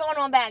dubstep going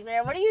on back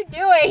there. What are you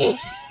doing?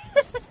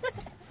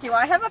 Do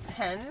I have a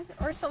pen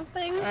or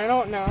something? I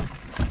don't know.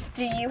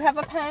 Do you have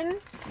a pen?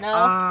 No.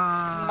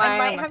 I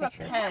might have a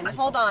picture. pen.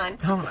 Hold on.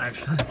 Don't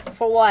actually.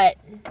 For what?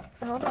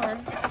 Hold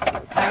on.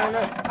 I don't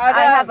know. I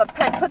have a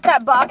pen. Put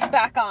that box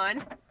back on.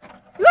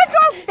 You want to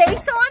draw a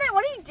face on it?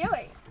 What are you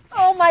doing?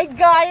 Oh my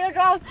God! You want to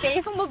draw a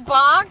face on the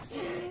box?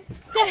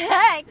 The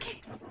heck?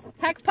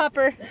 Heck,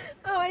 pupper.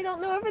 Oh, I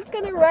don't know if it's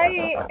gonna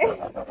write.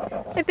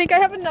 I think I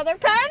have another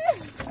pen.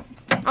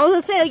 I was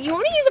gonna say, like, you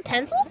want me to use a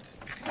pencil?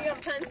 Do you have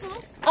a pencil?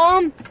 Yeah.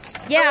 Oh,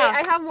 wait,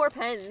 I have more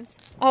pens.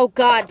 Oh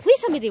God! Please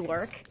tell me they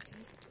work.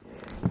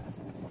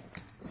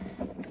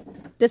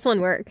 This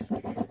one works.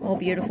 Oh,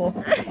 beautiful.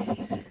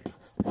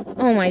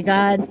 Oh my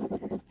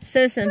God.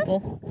 So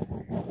simple.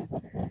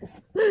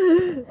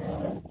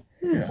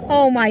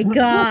 Oh my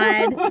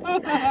God.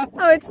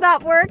 Oh, it's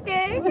not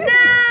working. No!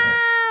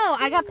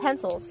 I got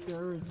pencils.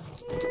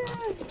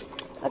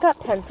 I got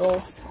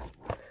pencils.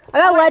 I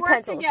got lead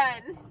pencils.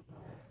 Again.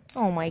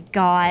 Oh my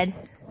God.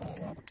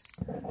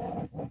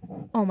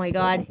 Oh my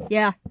God.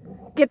 Yeah.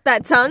 Get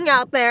that tongue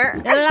out there.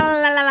 La la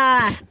la la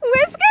la.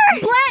 Whisker.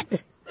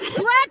 Blip!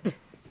 Blip!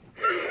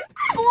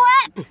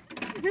 Blip!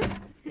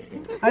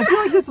 I feel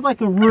like this is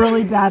like a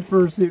really bad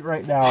fursuit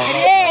right now.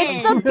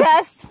 It's the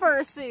best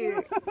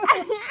fursuit.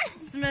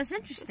 It's the most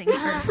interesting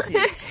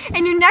fursuit.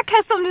 And your neck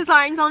has some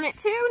designs on it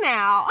too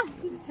now.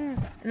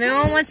 If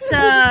anyone wants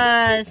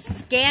to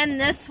scan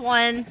this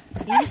one,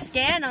 you can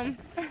scan them.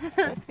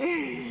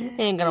 It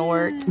ain't gonna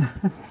work.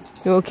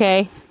 You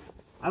okay?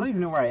 I don't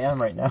even know where I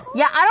am right now.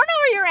 Yeah, I don't know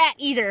where you're at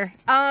either.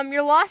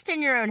 You're lost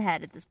in your own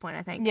head at this point,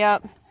 I think.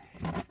 Yep.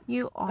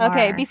 You are.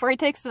 Okay, before he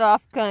takes it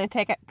off, I'm gonna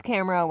take the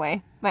camera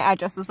away. My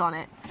address is on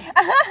it.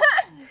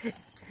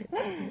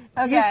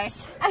 Okay.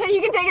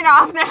 You can take it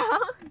off now.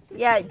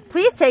 Yeah,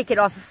 please take it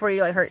off before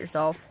you like hurt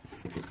yourself.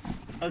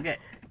 Okay.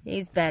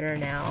 He's better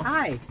now.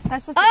 Hi.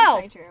 That's the thing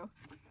I drew.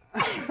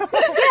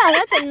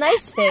 Yeah, that's a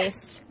nice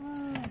face.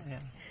 Yeah.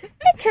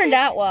 It turned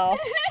out well.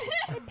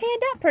 It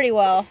panned out pretty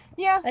well.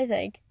 Yeah. I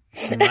think.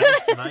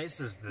 Nice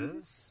as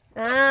this.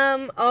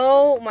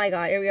 Oh my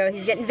God, here we go.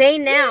 He's getting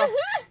vain now.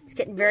 He's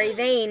getting very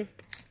vain.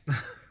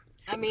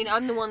 I mean,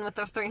 I'm the one with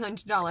the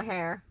 $300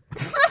 hair.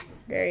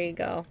 There you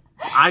go.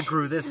 I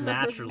grew this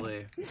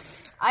naturally.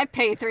 I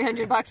paid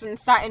 $300 and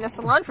sat in a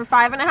salon for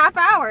 5.5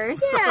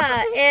 hours.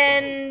 Yeah,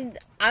 and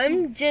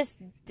I'm just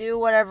do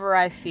whatever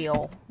I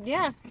feel.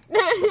 Yeah.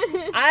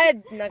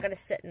 I'm not gonna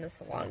sit in a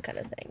salon kind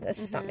of thing. That's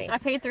just not me. I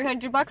paid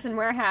 $300 and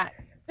wear a hat.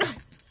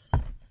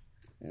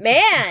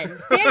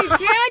 Man,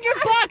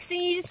 $300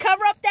 and you just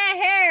cover up that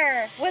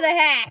hair with a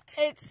hat.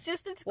 It's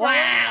just, it's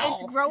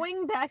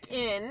growing back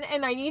in,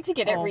 and I need to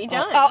get it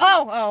redone.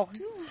 Oh.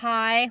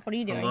 Hi, what are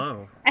you doing?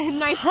 Hello. A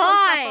nice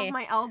Hi. close-up of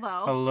my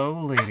elbow.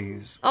 Hello,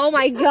 ladies. Oh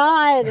my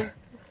God.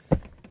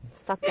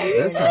 Stop that.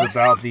 This is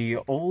about the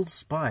Old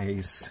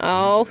Spice,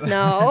 Oh,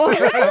 no.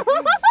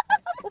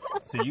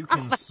 so you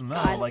can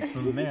smell like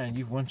the man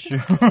you want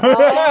your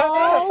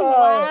Oh,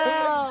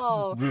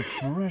 wow.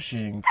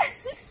 refreshing.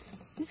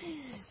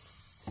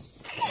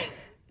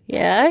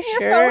 Yeah, Your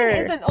sure. phone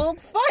is an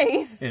Old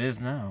Spice. It is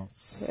now.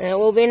 It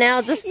will be now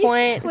at this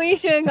point. You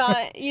should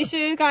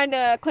have gotten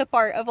a clip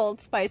art of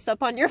Old Spice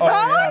up on your phone.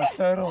 Oh yeah,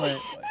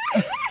 totally.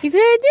 He's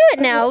gonna do it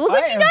now. Look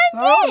what you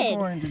guys did.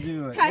 going to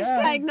do it.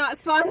 Hashtag not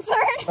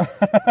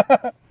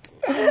sponsored.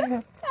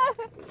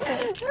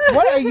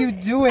 What are you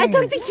doing? I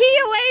took the key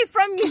away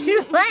from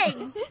your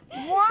legs.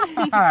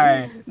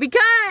 Why?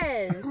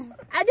 Because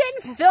I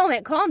didn't film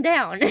it. Calm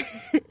down.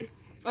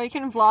 Or you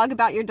can vlog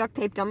about your duct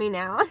tape dummy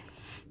now.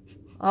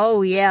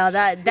 Oh yeah,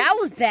 that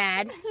was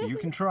bad. So you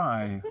can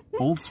try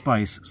Old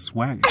Spice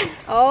swagger.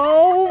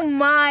 Oh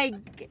my!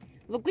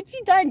 Look what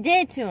you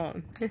did to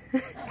him.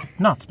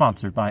 Not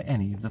sponsored by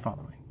any of the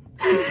following.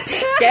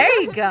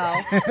 There you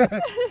go.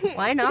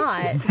 Why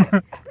not?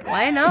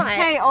 Why not?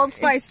 Hey, Old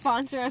Spice,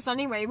 sponsor us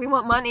anyway. We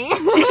want money.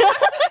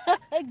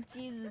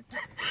 Jesus.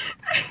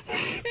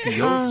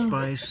 The Old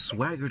Spice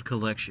swaggered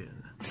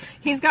collection.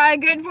 He's got a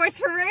good voice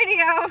for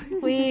radio.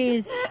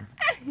 Please.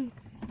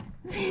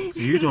 So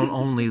you don't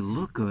only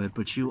look good,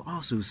 but you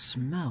also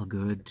smell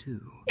good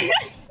too.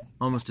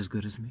 Almost as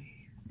good as me.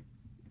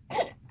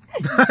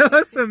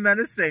 That's so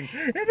menacing.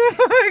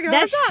 Oh my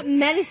That's not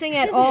menacing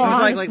at all.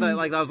 I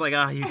was like,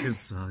 you can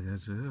smell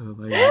good too.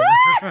 Like, You're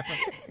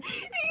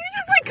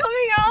just like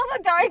coming out of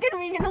the dark and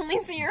we can only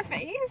see your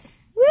face.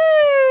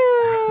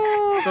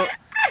 Woo! so,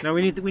 no,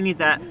 we need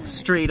that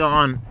straight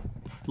on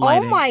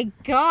lighting. Oh my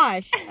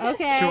gosh.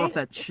 Okay. Show off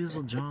that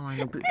chiseled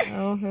jawline,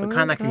 the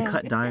kind that can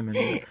cut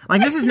diamonds.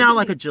 Like this is now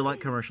like a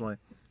Gillette commercial. Like,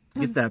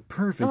 get that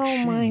perfect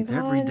shave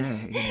every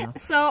day. You know?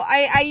 So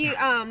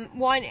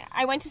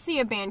I went to see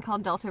a band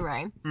called Delta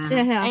Ray,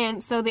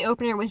 and so the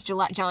opener was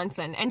Gillette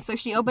Johnson, and so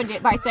she opened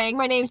it by saying,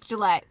 "My name's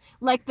Gillette,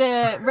 like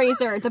the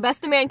razor, the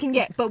best a man can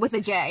get, but with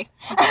a J."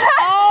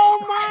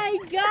 Oh my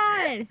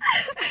god.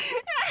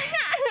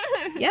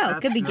 Yo,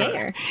 it could be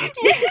gayer.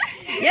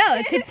 Yo,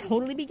 it could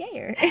totally be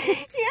gayer.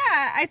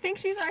 Yeah, I think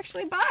she's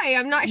actually bi.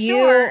 I'm not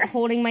You're sure.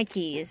 holding my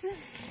keys.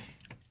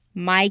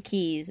 My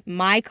keys.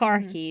 My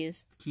car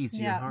keys. Keys to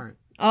your heart.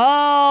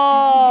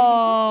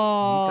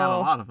 Oh. You've got a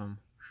lot of them.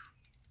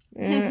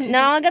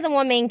 No, I got the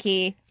one main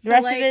key. The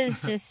rest of it is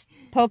just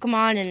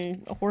Pokemon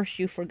and a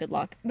horseshoe for good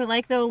luck. But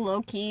like though,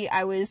 low key,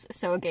 I was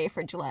so gay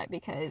for Gillette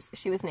because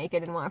she was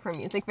naked in one of her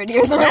music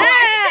videos. And I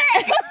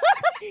watched it.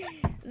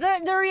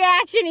 The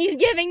reaction he's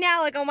giving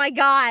now, like, oh my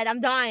god,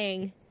 I'm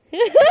dying. He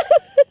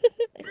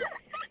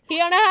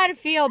don't know how to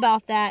feel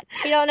about that.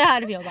 He don't know how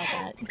to feel about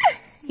that.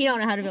 He don't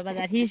know how to feel about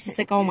that. He's just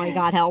like, oh my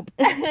god, help.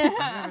 I've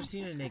never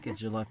seen a naked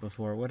Gillette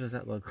before. What does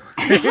that look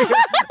like?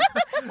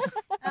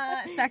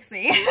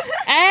 Sexy.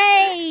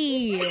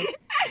 Hey!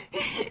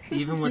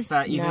 Even with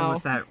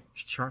that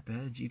sharp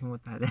edge, even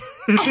with that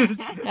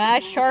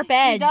edge. Sharp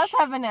edge. She does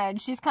have an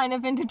edge. She's kind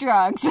of into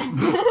drugs.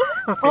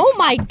 Oh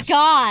my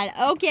god,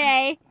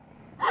 okay.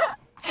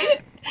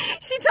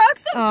 She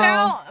talks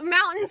about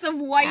mountains of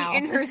white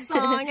in her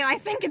song, and I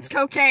think it's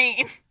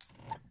cocaine.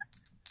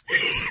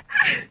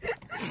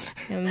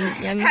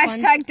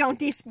 Hashtag don't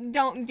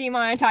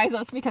demonetize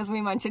us because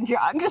we mentioned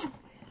drugs.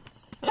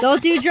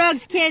 Don't do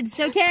drugs, kids,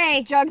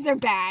 okay? Drugs are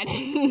bad.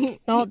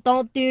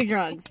 Don't do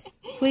drugs.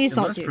 Please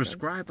don't Unless do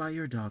prescribed by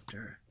your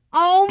doctor.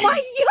 Oh my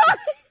god!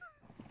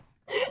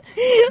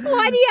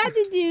 Why do you have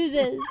to do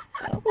this?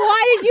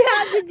 Why did you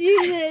have to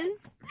do this?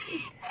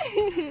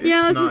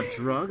 It's not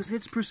drugs,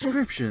 it's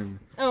prescription.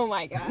 Oh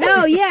my god.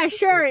 No, yeah,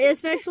 sure.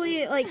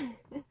 Especially, like,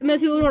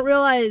 most people don't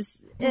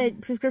realize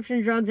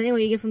prescription drugs,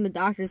 anyway, you get from the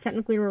doctor, is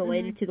technically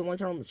related to the ones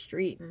that are on the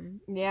street.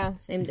 Yeah.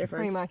 Same difference.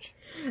 Pretty much.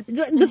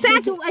 The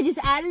fact that I just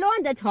added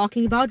on that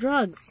talking about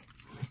drugs.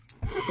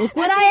 Look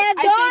what I have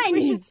done! I think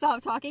we should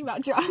stop talking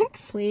about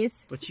drugs.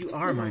 Please. But you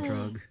are my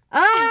drug.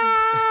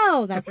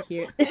 Oh, that's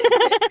cute.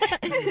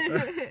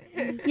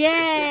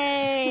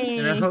 Yay!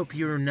 And I hope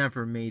you're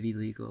never made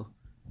illegal.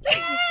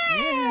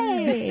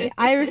 Yay!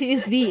 I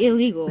refuse to be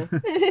illegal.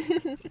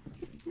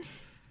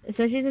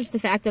 Especially since the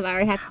fact that I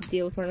already have to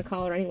deal with wearing a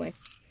collar anyway.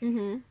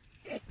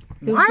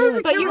 Why is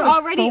it But you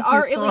already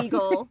are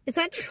illegal. It's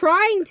not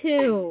trying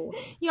to.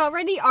 You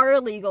already are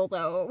illegal,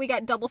 though. We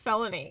got double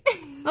felony.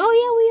 Oh,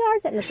 yeah, we are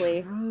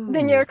technically.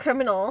 Then you're a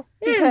criminal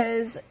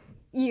because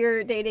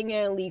you're dating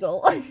an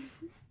illegal.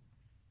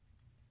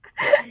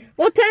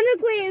 Well,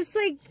 technically, it's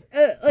like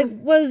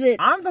what is it?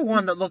 I'm the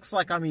one that looks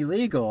like I'm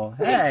illegal.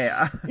 Hey.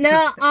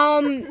 No,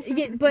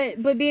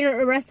 but being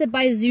arrested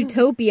by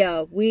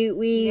Zootopia,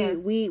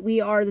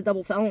 we are the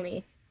double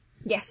felony.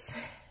 Yes.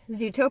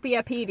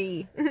 Zootopia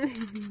PD.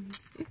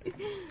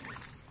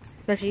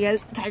 Especially you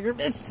guys, Tiger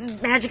Mist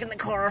is magic in the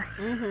car.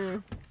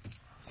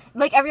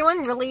 Like,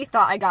 everyone really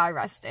thought I got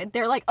arrested.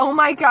 They're like, oh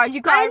my god,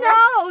 you got arrested.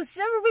 I know!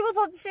 Several people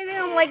thought the same thing.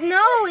 I'm like,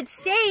 no, it's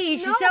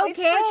staged. No, it's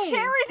okay. It's for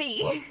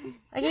charity.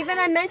 Like, even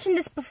I mentioned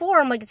this before.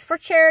 I'm like, it's for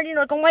charity. And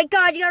like, oh my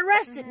god, you got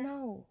arrested.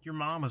 No. Your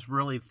mom was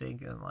really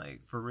thinking,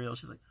 like, for real.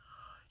 She's like,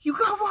 you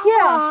got what?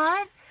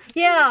 Yeah.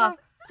 Yeah.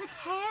 Like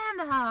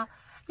Hannah.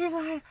 You're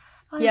like,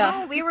 yeah.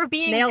 No, we were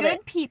being Nailed good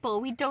it.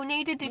 people. We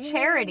donated to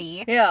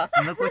charity. Yeah.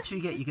 and look what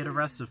you get. You get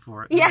arrested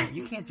for it. Yeah.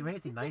 You can't do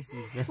anything nice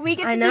these days. We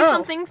get I to know. do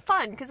something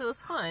fun because it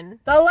was fun.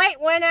 The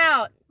light went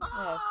out.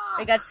 Oh,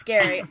 it got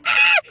scary.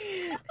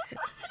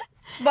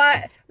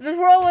 But this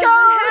world was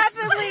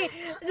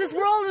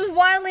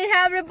wildly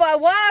inhabited by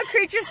wild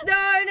creatures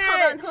known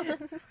as... Hold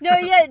on. No,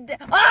 yet...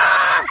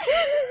 Ah!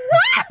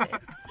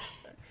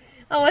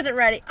 I wasn't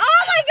ready.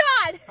 Oh my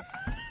god!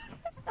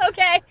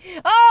 Okay.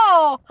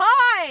 Oh,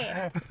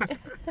 hi!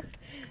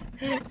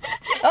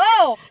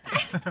 Oh!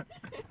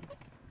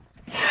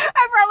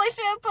 I probably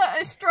should have put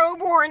a strobe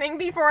warning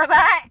before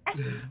that.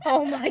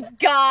 Oh my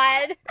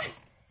god!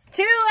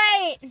 Too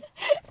late!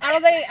 I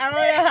don't know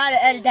how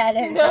to edit that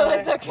in. No,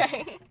 it's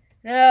okay.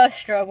 No,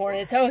 strobe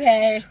warning, it's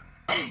okay.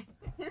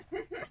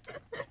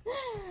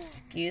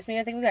 Excuse me,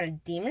 I think we got a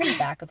demon in the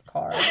back of the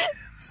car.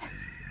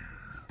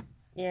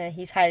 Yeah,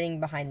 he's hiding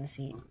behind the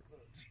seat.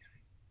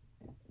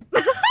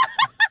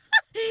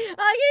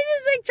 Like he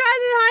just like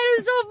tries to hide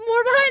himself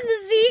more behind the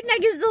seat, and I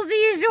can still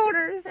see his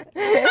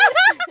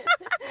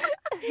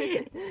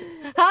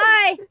shoulders.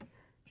 Hi.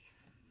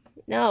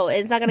 No,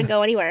 it's not gonna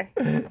go anywhere.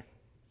 What do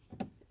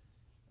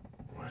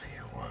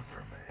you want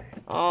from me?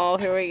 Oh,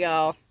 here we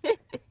go.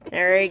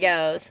 There he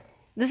goes.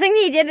 The thing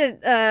he did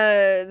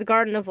at the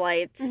Garden of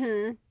Lights.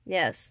 Mm-hmm.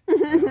 Yes.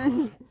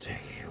 Take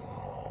you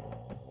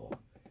all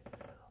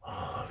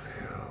of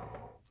you.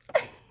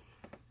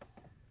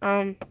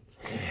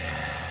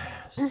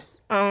 Yes.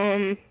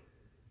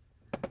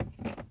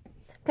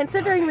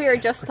 Considering we were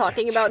just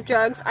talking about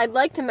drugs, I'd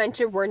like to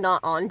mention we're not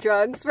on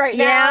drugs right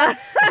now.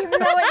 Even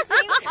though it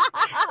seems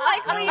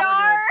like we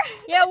are.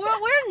 Yeah,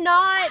 we're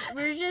not.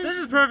 We're just... This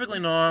is perfectly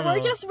normal.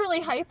 We're just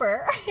really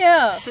hyper.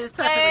 Yeah. This is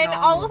perfectly And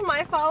normal. all of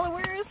my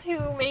followers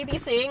who may be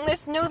seeing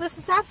this know this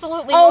is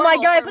absolutely Oh my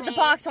normal god, he for put the me.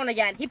 box on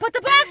again. He put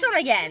the box on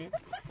again.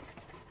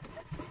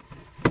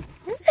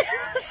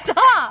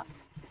 Stop.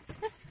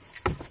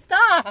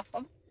 Stop.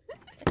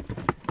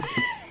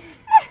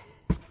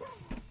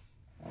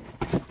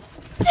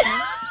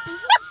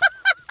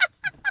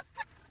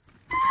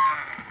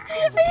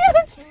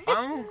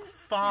 I'm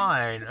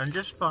fine. I'm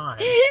just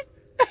fine.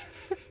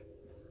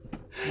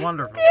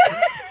 Wonderful.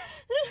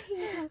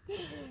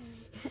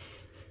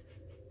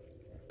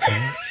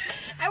 And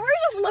we're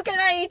just looking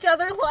at each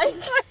other like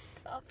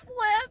A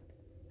flip.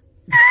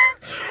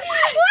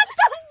 What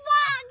the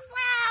fuck?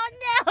 Oh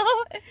no.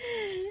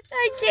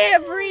 I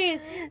can't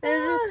breathe.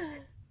 This is...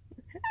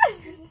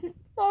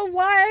 Oh,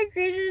 wild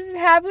creatures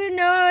happily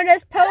known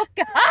as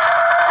polka.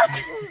 Ah!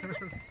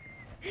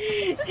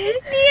 Near and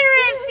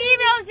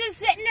females just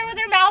sitting there with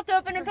their mouth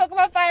open and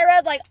Pokemon Fire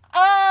Red, like,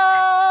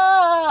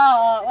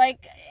 oh,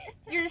 like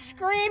you're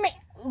screaming.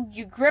 Ooh,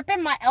 you're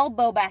gripping my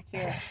elbow back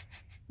here.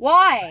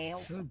 Why?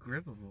 So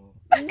grippable.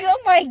 Oh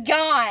my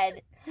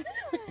god.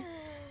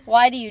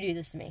 Why do you do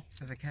this to me?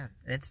 Because I can.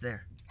 It's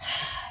there.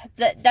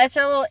 That's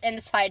our little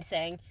inside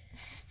thing.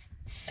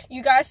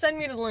 you guys send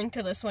me the link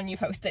to this when you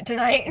post it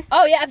tonight.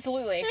 Oh yeah,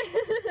 absolutely.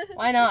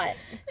 Why not?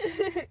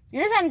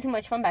 You're just having too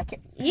much fun back here.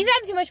 He's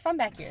having too much fun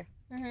back here.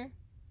 Mm-hmm. Let him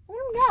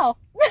go.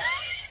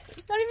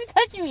 He's not even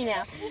touching me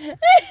now.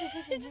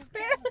 Just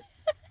barely.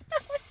 Oh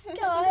my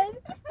god.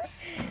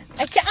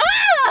 I can't.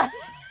 Ah!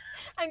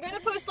 I'm going to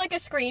post like a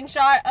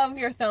screenshot of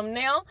your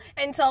thumbnail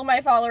and tell my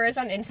followers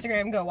on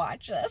Instagram go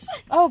watch this.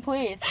 Oh,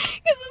 please.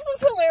 Because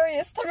this is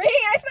hilarious to me,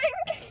 I think.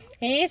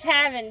 He's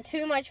having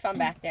too much fun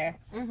back there.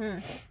 Mm-hmm.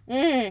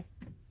 Trying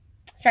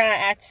to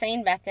act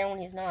sane back there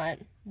when he's not.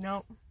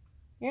 Nope.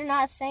 You're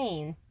not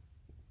sane.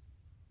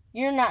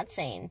 You're not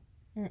sane.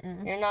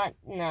 Mm-mm. You're not.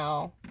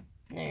 No.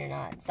 No, you're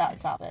not. Stop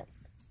it.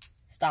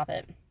 Stop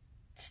it.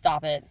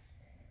 Stop it.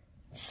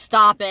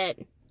 Stop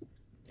it.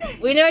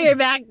 We know you're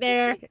back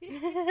there.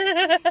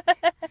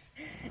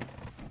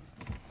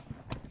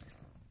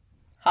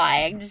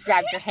 Hi, I just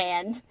grabbed your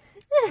hand.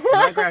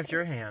 I grabbed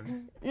your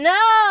hand.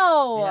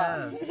 No!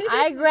 Yes.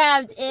 I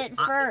grabbed it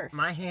first.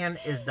 My hand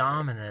is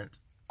dominant.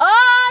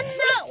 Oh,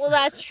 no! Well,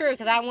 that's true,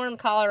 because I want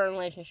to call her a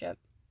relationship.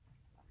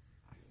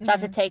 So I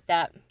have to take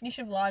that. You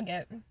should vlog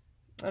it.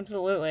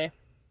 Absolutely.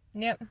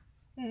 Yep.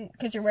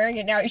 Because you're wearing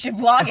it now, you should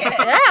vlog it.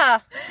 Yeah.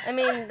 I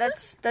mean,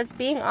 that's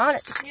being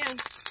honest. Yeah.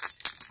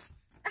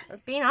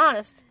 That's being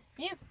honest.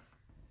 Yeah.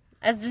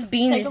 That's just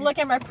being... Take a look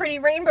at my pretty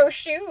rainbow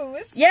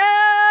shoes. Yeah!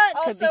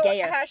 Could Also, be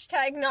gayer.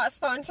 hashtag not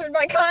sponsored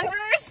by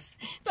Converse.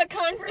 But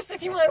Converse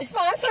if you want to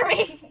sponsor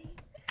me.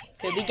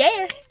 Could be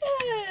gayer.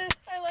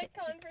 I like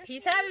Converse.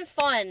 He's having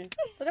fun.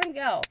 Look at him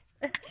go.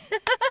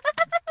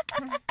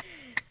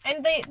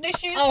 And the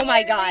shoes Oh my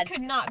literally God.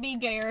 could not be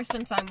gayer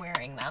since I'm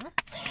wearing them.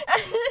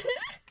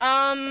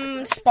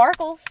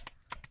 Sparkles.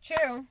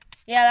 True.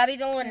 Yeah, that'd be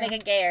the only one to make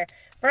it gayer.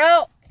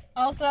 Bro.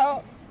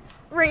 Also,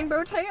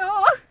 rainbow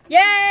tail.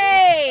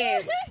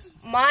 Yay!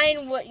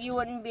 Mine, you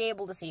wouldn't be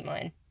able to see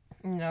mine.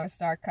 No, it's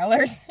dark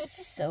colors.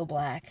 So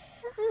black.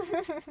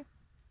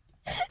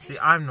 See,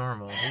 I'm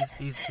normal.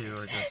 These two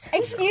are just.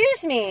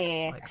 Excuse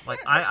me.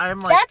 I'm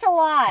like. That's a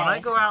lie. When I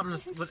go out and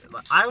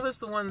I was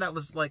the one that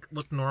was like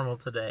looked normal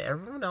today.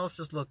 Everyone else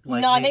just looked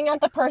like Nodding at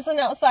the person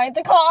outside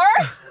the car.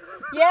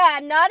 Yeah,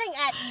 nodding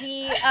at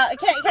the.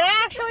 Can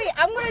I actually?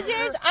 I'm gonna do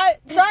this.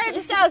 Sorry if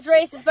this sounds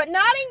racist, but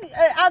nodding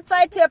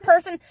outside to a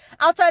person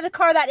outside the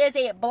car that is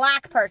a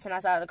black person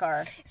outside of the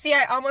car. See,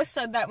 I almost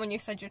said that when you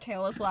said your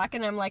tail is black,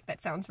 and I'm like,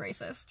 that sounds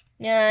racist.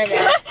 Yeah, I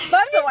know. But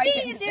I'm So I just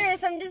being didn't.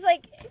 serious. I'm just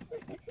like,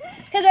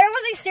 because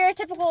everyone's like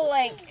stereotypical,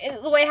 like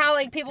the way how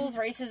like people's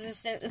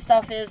races and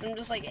stuff is. I'm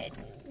just like,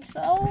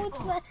 so it's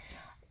like,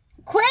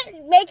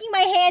 quit making my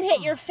hand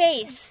hit your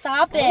face.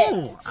 Stop it.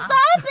 Ooh,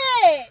 Stop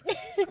it.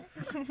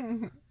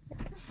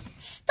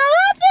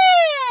 Stop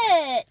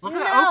it. Look at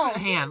that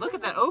open hand. Look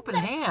at that open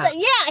hand.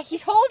 Yeah,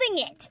 he's holding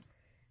it.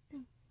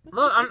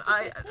 Look,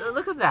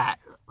 look at that.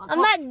 I'm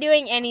not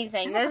doing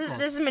anything.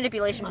 This is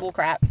manipulation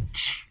bullcrap.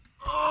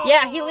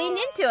 Yeah, he leaned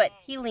into it.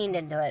 He leaned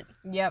into it.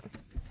 Yep.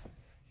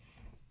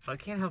 I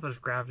can't help it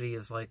if gravity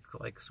is like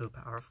so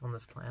powerful in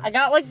this planet. I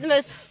got like the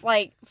most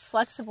like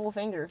flexible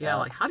fingers. Yeah, though.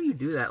 like how do you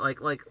do that? Like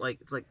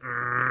it's like.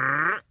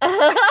 Like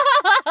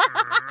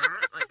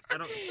I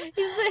don't.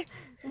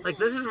 Like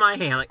this is my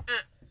hand. Like.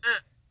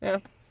 Yeah.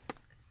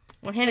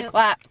 One handed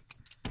clap.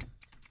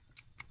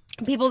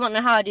 People don't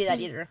know how to do that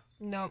either.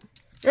 No.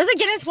 There's a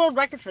Guinness World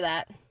Record for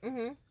that.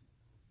 Mm-hmm.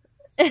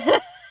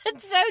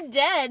 It's so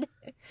dead.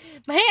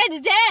 My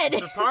hand's dead.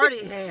 The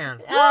party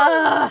hand.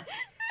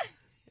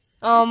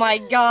 Oh my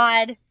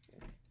god.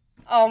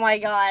 Oh my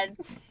god.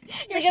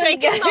 You're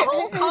shaking the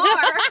whole car.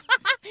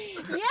 Yeah,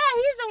 he's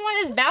the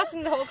one that's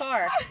bouncing the whole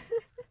car.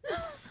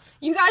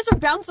 You guys were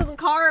bouncing the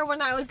car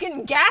when I was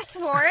getting gas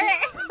for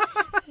it.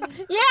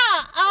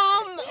 Yeah,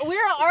 we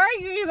were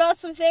arguing about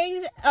some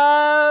things,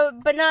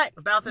 but not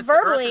About if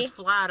verbally. the Earth is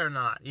flat or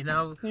not, you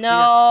know?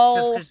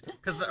 No.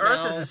 Because the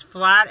Earth is as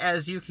flat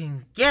as you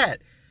can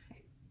get.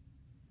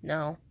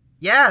 No.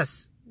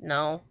 Yes.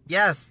 No.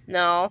 Yes.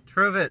 No.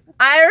 Prove it.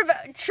 Truve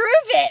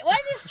it. What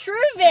is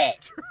truve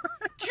it?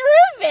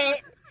 Truve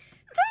it?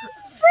 What the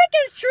frick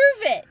is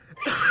truve it?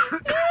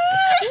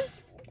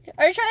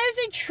 Are you trying to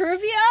say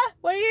truvia?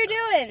 What are you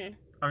doing?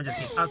 I'm just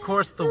kidding. Of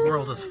course the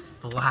world is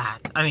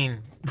flat. I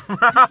mean... Whoa!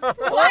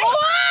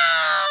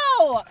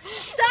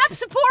 Stop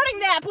supporting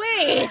that,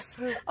 please!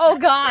 Oh,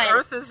 The God.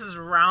 Earth is as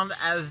round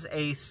as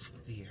a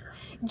sphere.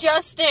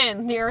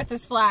 Justin, the earth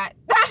is flat.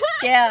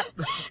 Yeah.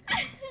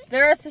 The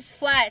earth is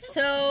flat,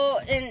 so,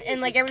 and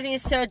like everything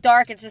is so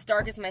dark, it's as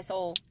dark as my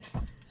soul.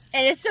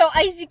 And it's so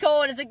icy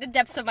cold, it's like the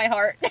depths of my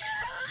heart.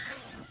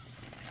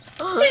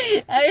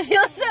 I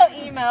feel so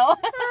emo.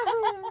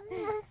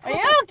 Are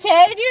you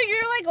okay, dude?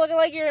 You're like looking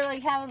like you're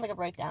like having like a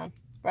breakdown,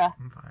 bruh.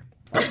 I'm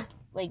fine.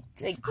 Like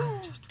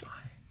I'm just fine.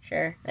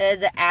 sure.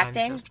 Is it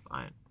acting? I'm just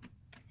fine.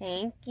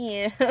 Thank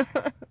you.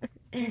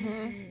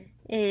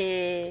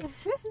 Eh.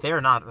 They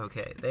are not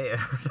okay. They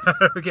are not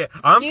okay.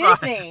 I'm Excuse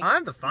fine. me.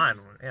 I'm the fine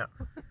one, yeah.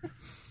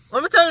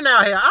 Let me tell you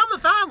now here. I'm the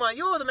fine one.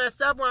 You're the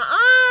messed up one.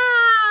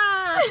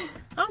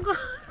 I'm good.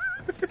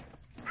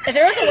 If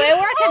there was a way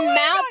where I could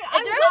mount,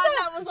 I'm glad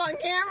that was on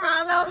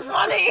camera. That was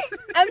funny.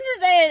 I'm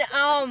just saying,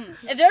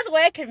 if there was a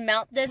way I could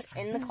mount this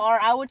in the car,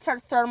 I would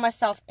start throwing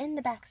myself in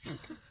the back seat.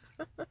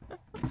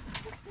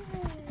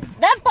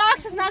 That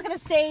box is not going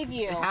to save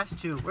you. It has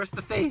to. Where's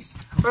the face?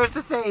 Where's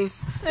the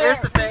face? Where's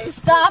the face?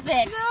 Stop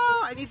it.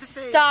 No, I need the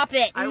face. Stop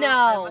it. I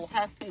No. must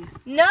have face.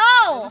 No.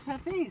 I must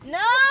have face. No.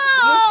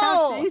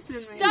 have face in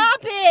me. Stop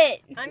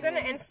it. I'm gonna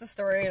Insta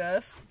story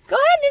this. Go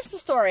ahead and Insta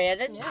story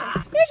it. Yeah.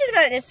 She's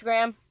got an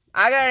Instagram.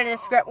 I got an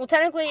Instagram. Well,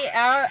 technically,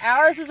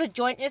 ours is a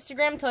joint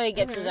Instagram until he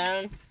gets his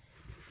own.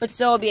 But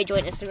still, it'll be a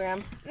joint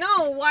Instagram.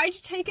 No, why'd you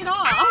take it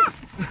off?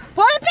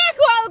 Put it back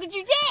on. Look what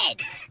you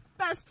did.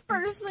 Best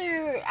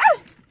fursuit.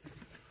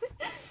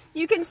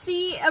 You can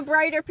see a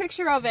brighter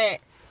picture of it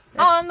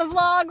on the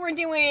vlog we're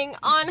doing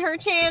on her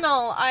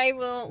channel. I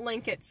will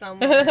link it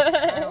somewhere.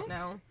 I don't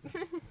know.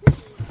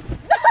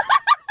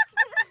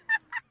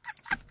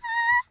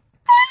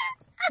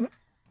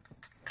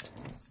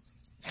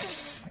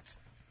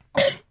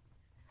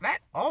 That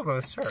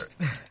almost hurt.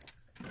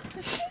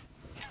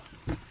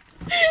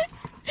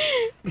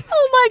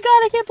 Oh my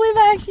god, I can't believe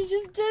I actually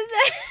just did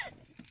that.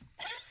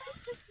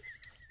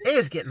 It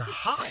is getting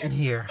hot in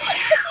here.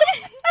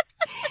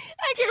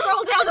 I can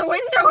roll down the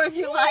window if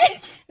you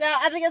like. No,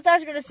 I think it's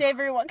actually going to save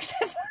everyone because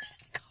I farted in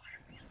the car.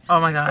 Oh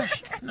my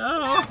gosh. No.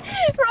 Roll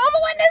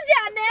the windows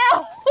down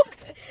now.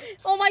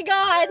 Oh my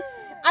god.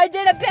 I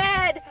did a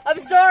bad. I'm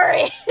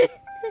sorry.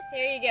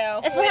 Here you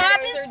go. It's what Windows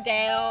happens. are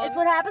down. It's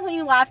what happens when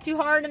you laugh too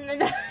hard and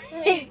then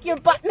your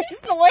butt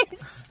makes noise.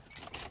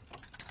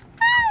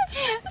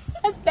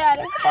 That's bad.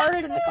 I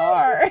farted in the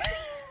car.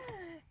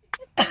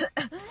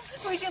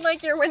 Would you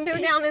like your window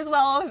down as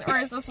well, or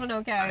is this one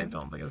okay? I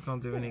don't think it's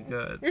going to do any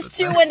good. There's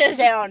two windows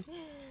down.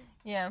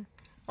 Yeah.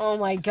 Oh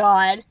my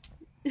god.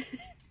 You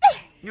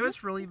know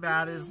what's really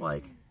bad is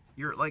like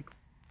you're like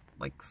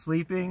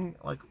sleeping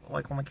like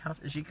on the couch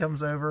and she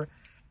comes over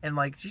and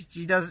like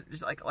she doesn't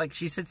like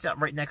she sits down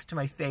right next to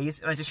my face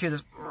and I just hear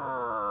this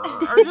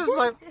I'm just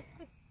like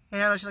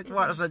hand. She's like,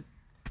 what? I was like,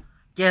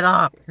 get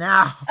up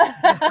now.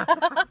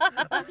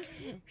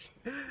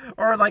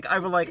 Or like I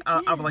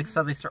would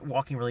suddenly start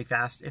walking really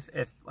fast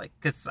if like,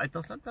 because I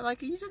don't, sometimes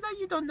like you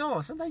don't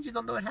know. Sometimes you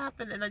don't know what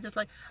happened, and I just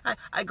like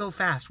I go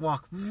fast,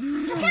 walk.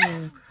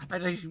 I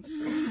just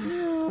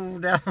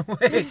down the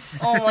way.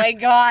 Oh my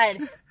god.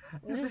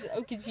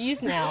 I'm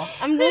confused now.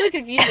 I'm really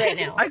confused right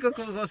now. I go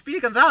Speedy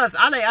Gonzalez,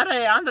 Ale,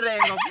 Andre,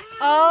 and go.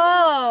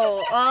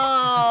 Oh,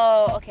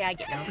 okay, I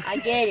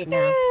get it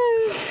now.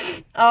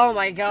 Oh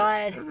my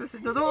god.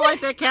 Don't light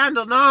that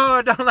candle.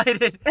 No, don't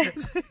light it.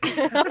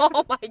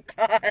 Oh my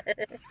god.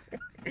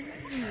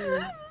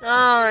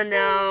 Oh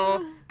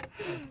no.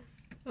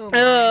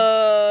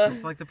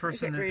 Like the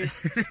person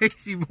that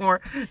makes you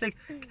more like,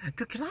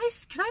 can I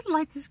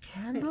light this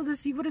candle to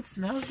see what it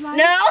smells like?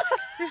 No.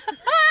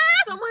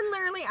 Someone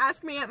literally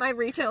asked me at my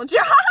retail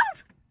job.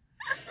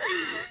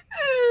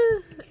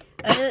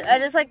 I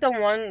just like the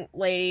one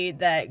lady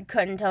that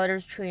couldn't tell the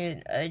difference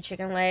between a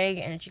chicken leg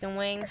and a chicken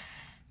wing.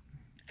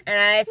 And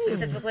I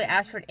specifically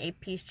asked for an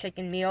 8-piece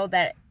chicken meal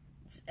that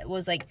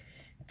was like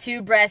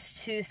 2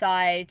 breasts, 2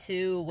 thigh,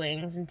 2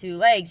 wings, and 2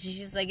 legs.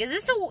 She's like, is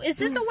this a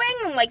wing?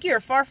 I'm like, you're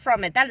far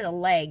from it. That is a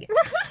leg.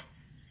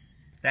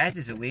 That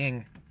is a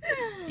wing.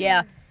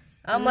 Yeah.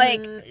 I'm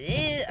like, well,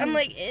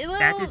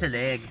 that is a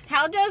leg.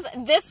 How does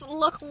this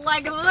look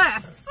like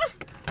this?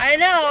 I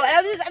know.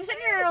 And I'm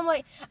sitting here and I'm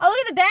like, I look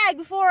at the bag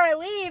before I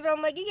leave and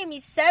I'm like, you gave me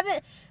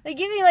 7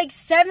 like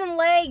 7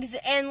 legs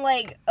and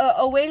like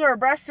a wing or a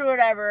breast or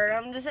whatever.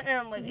 And I'm just sitting there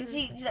and I'm like,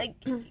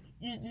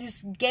 you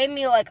just gave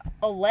me like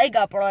a leg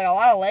up or like a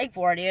lot of leg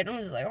for it, dude. I'm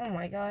just like, oh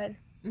my god.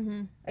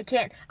 I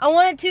can't. I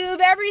wanted 2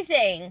 of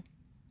everything.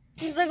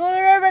 She's like, look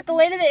at the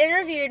lady that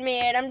interviewed me,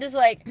 and I'm just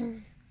like,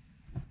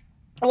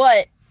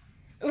 what?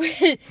 just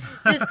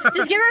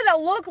give her that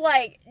look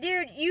like,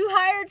 dude, you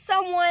hired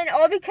someone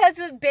all because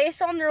of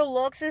based on their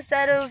looks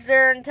instead of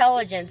their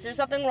intelligence. There's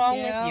something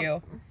wrong with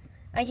you.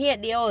 I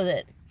can't deal with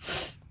it.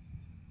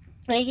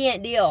 I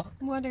can't deal.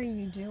 What are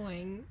you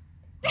doing?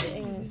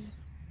 This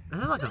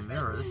is like a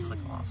mirror. This is like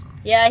awesome.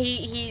 Yeah,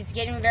 he's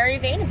getting very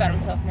vain about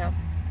himself now.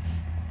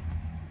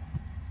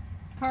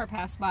 Car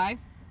passed by.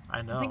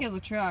 I know. I think it was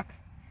a truck.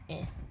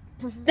 Yeah.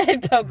 I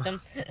poked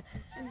him.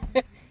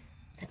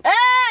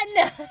 Ah,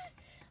 no!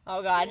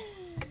 Oh god.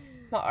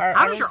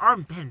 How does your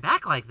arm bend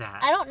back like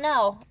that? I don't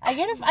know. I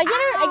get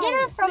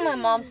it from my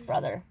mom's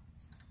brother.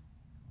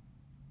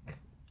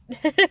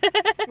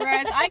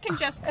 Whereas I can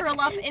just curl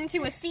up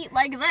into a seat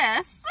like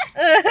this.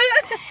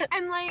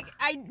 And like,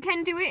 I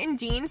can do it in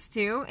jeans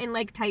too, in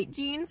like tight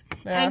jeans.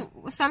 Yeah.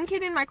 And some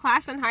kid in my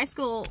class in high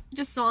school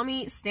just saw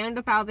me stand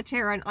up out of the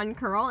chair and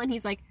uncurl, and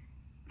he's like,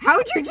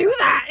 how'd you do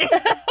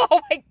that?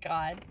 Oh my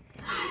god.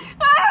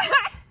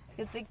 It's a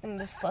good thing I'm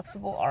this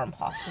flexible arm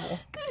possible.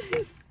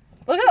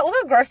 Look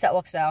how gross that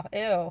looks now.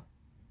 Ew.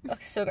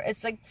 Looks so gross.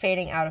 It's like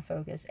fading out of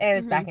focus. And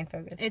it's back in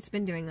focus. It's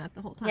been doing that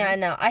the whole time. Yeah, I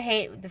know. I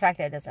hate the fact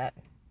that it does that.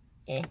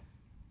 I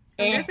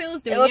wonder if it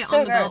was doing looks it so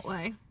on the gross.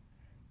 beltway.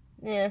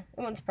 Yeah, it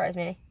wouldn't surprise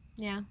me.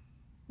 Yeah.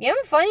 You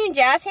having fun using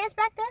jazz hands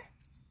back there?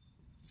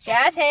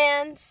 Jazz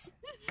hands.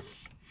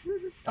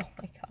 Oh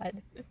my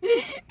god.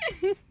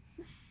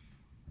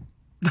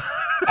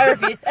 I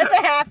refuse. That's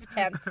a half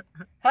attempt.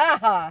 Ha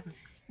ha.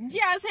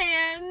 Jazz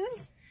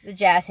hands. The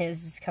jazz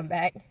hands just come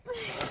back.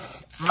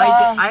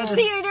 I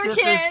Theater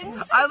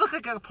kids. I look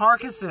like a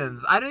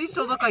Parkinson's. I used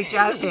to look like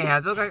jazz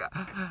hands. I look like.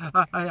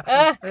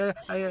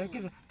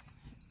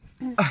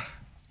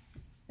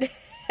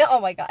 Oh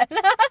my god.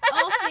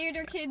 All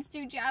theater kids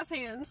do jazz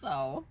hands,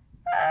 though.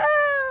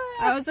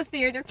 I was a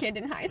theater kid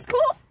in high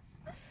school.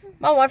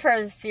 My one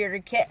friend was a theater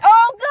kid.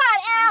 Oh god,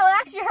 ow, it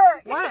actually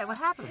hurt. What? What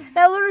happened?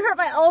 That literally hurt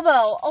my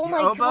elbow. Oh Your my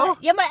elbow? god.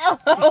 Yeah, my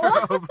elbow.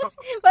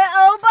 My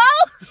elbow?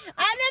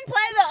 I didn't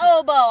play the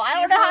oboe. I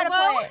don't know how to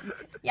play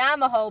it. Yeah,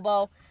 I'm a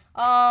hobo.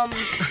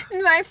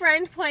 My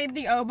friend played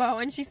the oboe,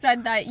 and she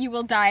said that you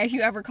will die if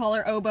you ever call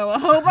her oboe a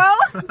hobo.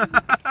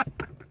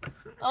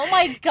 Oh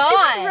my god.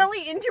 She was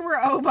really into her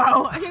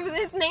oboe.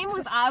 His name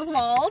was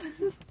Oswald.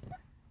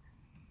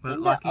 Was it The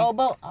Lucky?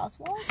 oboe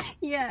Oswald?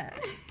 Yeah.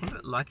 Was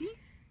it Lucky?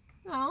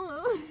 I don't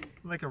know.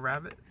 Like a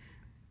rabbit?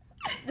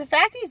 The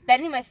fact he's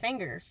bending my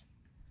fingers.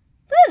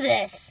 Look at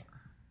this.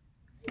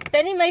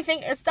 Bending my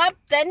fingers. Stop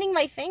bending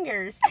my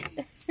fingers.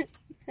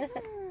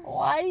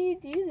 Why do you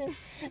do this?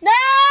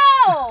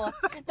 No!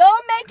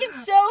 Don't make it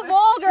so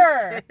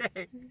vulgar.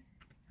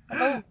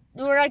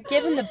 We're not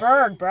giving the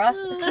bird, bruh.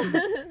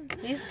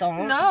 Please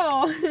don't.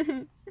 No.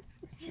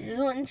 It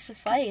wouldn't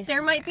suffice.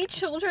 There might be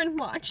children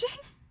watching.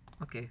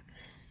 Okay.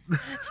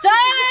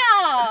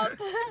 Stop!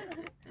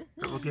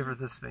 We'll give her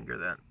this finger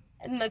then.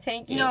 My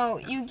pinky. No,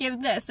 you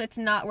give this. It's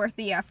not worth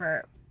the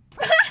effort.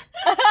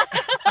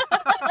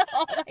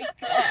 Oh my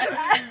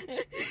god.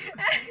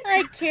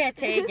 I can't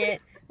take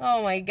it.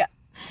 Oh my god.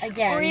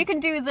 Again. Or you can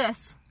do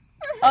this.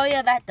 Oh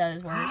yeah, that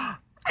does work.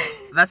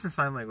 That's in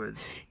sign language.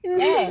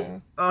 Yeah.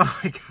 Oh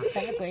my god.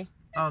 Technically.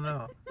 Oh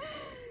no.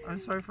 I'm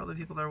sorry for all the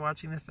people that are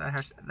watching this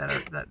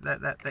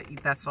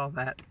that saw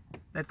that.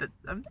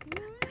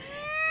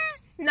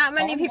 Not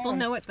many Oh, people man.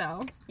 know it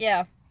though.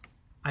 Yeah.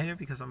 I know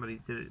because somebody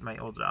did it at my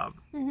old job.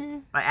 Mm-hmm.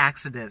 By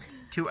accident.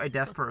 To a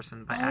deaf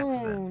person by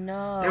accident. Oh,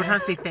 no. They were trying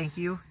to say thank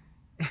you.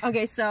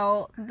 Okay,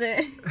 so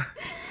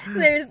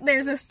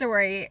there's a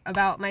story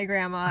about my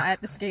grandma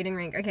at the skating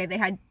rink. Okay, they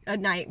had a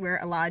night where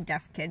a lot of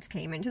deaf kids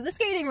came into the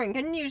skating rink,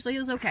 and usually it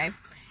was okay.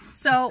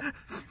 So,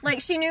 like,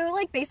 she knew,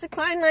 like, basic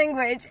sign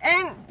language,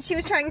 and she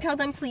was trying to tell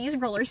them, please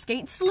roller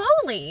skate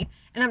slowly.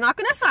 And I'm not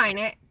gonna sign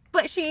it,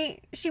 but she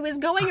was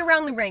going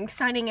around the rink,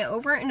 signing it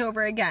over and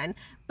over again.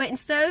 But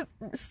instead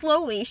of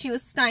slowly, she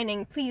was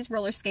signing, please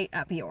roller skate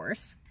up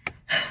yours.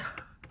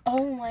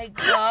 Oh my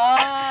god.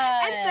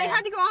 And so they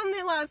had to go on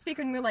the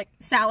loudspeaker and be like,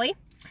 Sally,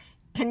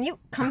 can you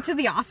come to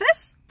the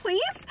office,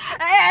 please?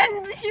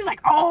 And she's like,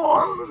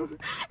 oh.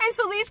 And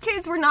so these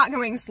kids were not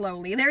going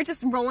slowly. They were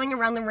just rolling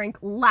around the rink,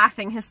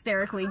 laughing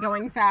hysterically,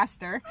 going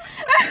faster.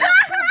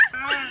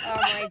 Oh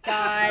my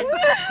god.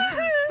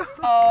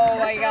 Oh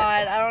my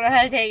god. I don't know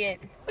how to take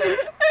it.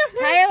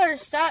 Tyler,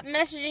 stop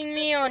messaging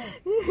me on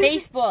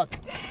Facebook.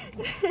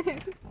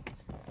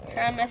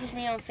 Try to message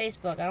me on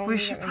Facebook. I don't We need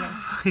should it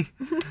right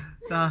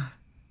now.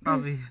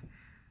 probably.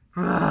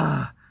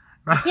 I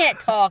can't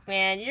talk,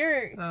 man.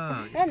 You're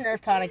Oh, that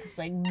nerve tonic is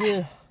like,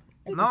 bleh.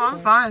 no,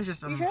 I'm fine. It's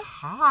just I'm sure?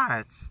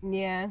 hot.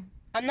 Yeah.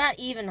 I'm not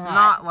even hot.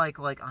 Not like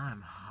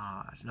I'm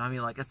hot. No, I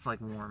mean like it's like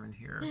warm in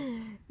here.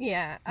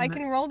 Yeah, I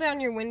can roll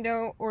down your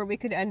window, or we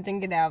could end and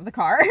get out of the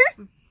car.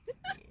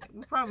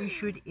 We probably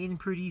should in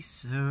pretty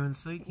soon,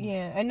 so you can,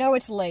 Yeah, I know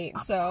it's late,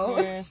 so.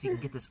 Yeah. so you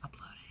can get this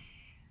uploaded.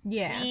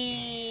 Yeah.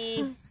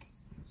 Yeah.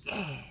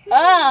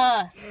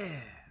 Yeah.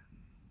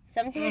 It's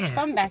having too much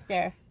fun back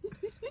there.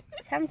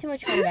 It's having too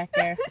much fun back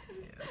there.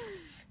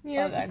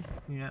 Yeah. Oh god.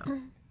 Yeah.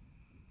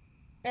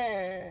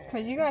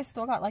 Because you guys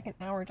still got like an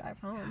hour drive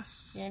home.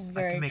 Yes. Yeah, I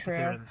very can make true. it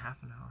there in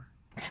half an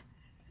hour.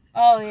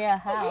 Oh yeah,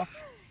 how?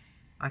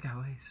 I got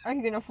ways. Are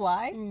you gonna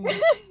fly?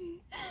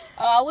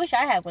 Oh, I wish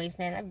I had waves,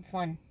 man. That'd be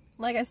fun.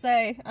 Like I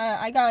say,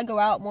 I gotta go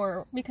out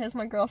more because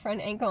my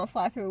girlfriend ain't gonna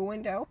fly through a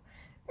window.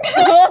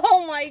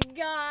 Oh my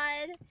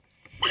god.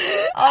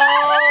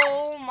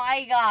 Oh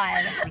my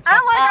god.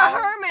 I'm like a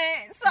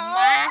hermit, so.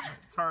 My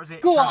Tarzan,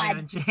 God. Tarzan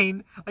and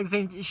Jane. Like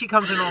saying she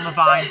comes in on the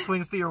vine,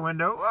 swings through your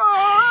window.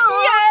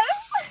 Oh!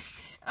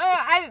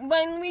 Yes!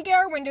 When we get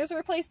our windows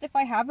replaced, if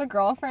I have a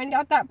girlfriend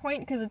at that point,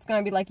 because it's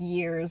going to be like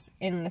years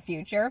in the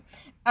future,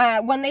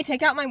 when they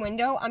take out my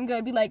window, I'm going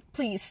to be like,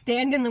 please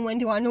stand in the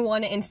window. I don't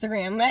want to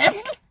Instagram this.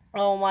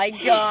 Oh my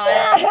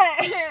god.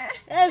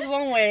 That's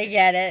one way to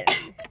get it.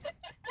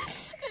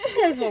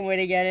 That's one way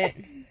to get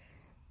it.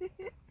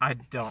 I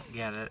don't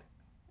get it.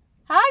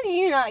 How do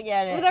you not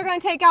get Well, it? they're going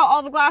to take out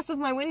all the glass of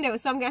my window,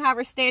 so I'm going to have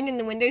her stand in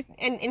the window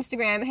and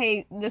Instagram,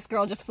 hey, this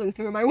girl just flew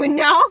through my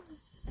window.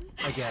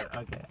 I get it.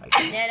 Okay. I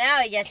get it. Yeah, now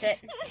he gets it.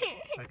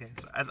 Okay.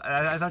 So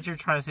I thought you were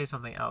trying to say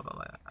something else. I'm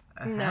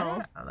like,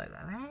 No. I'm like,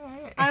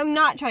 I'm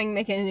not trying to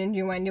make an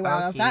innuendo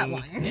out of that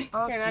one. Yeah,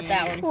 not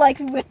that one. Like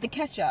with the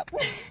ketchup.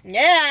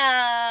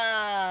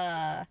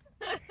 Yeah.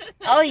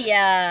 Oh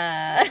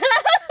yeah.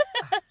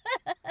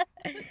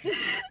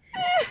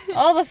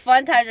 All the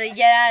fun times that you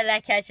get out of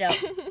that ketchup.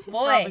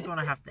 Probably Boy.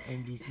 gonna have to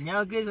end these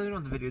now, guys. I don't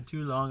want the video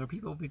too long, or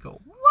people will be go,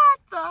 what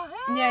the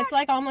heck? Yeah, it's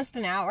like almost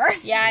an hour.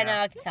 Yeah, I know,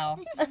 I can tell.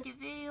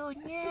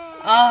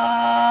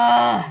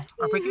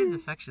 Or break it into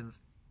sections,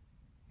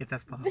 if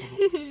that's possible.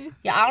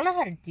 Yeah, I don't know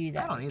how to do I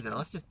that. don't either.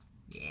 Let's just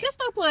Just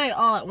don't play it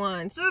all at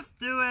once. just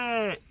do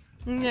it.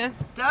 Yeah.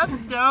 Just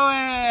do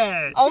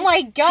it. Oh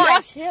my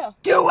god. Just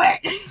do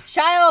it!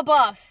 Shia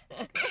LaBeouf.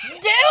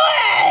 Do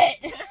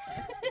it!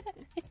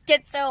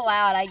 Get so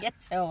loud. I get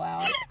so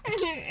loud.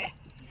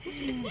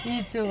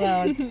 It's so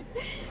loud.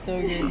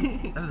 So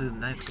good. That was a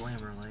nice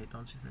glamour light,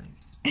 don't you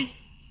think?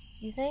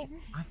 You think?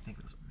 I think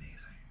it was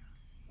amazing.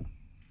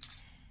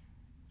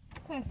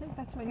 I think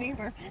that's my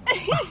neighbor.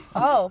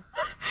 Oh.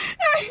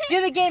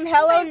 Do the game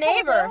Hello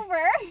Neighbor.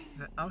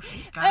 Is it, oh,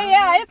 she's got Oh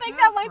yeah, I think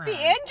that might be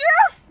girlfriend.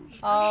 Andrew.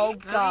 Oh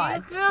Got god. a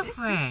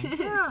girlfriend.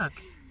 Look.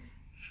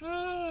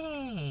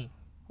 Hey.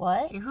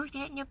 What? Who's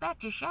getting you back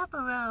to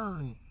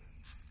chaperone?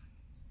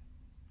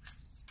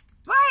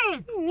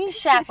 What? You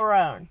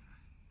chaperone.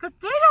 Because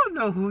they don't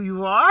know who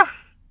you are.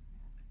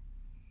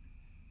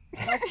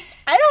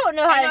 I don't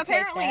know how And to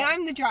apparently take that.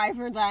 I'm the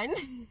driver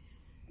then.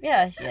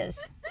 Yeah, she is.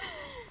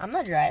 I'm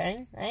not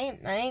driving. I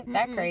ain't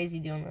that crazy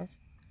doing this.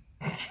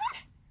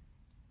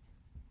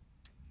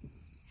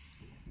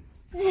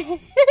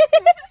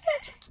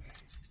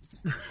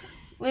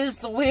 Lose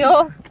the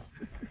wheel.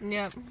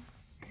 Yep.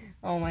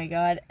 Oh my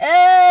god.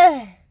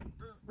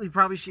 We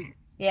probably should.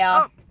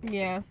 Yeah.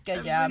 Yeah.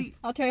 Good job. Everybody,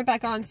 I'll turn it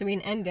back on so we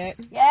can end it.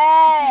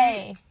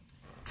 Yay!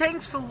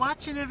 thanks for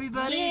watching,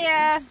 everybody.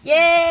 Yeah.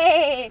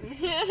 Yay!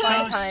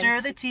 Fun Coaster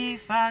times. the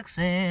T-Fox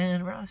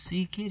and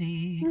Rossy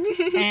Kitty.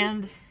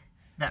 And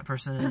that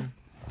person.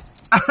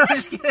 I'm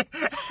just kidding.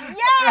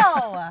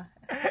 Yo!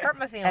 Hurt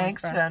my feelings.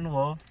 Thanks, bro. Ben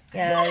Wolf.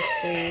 Yes,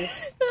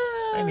 please.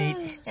 I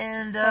mean,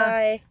 and,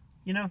 Bye.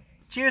 you know,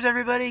 cheers,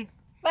 everybody.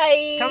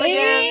 Bye. Come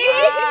again.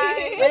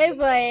 Bye.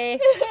 Bye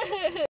bye.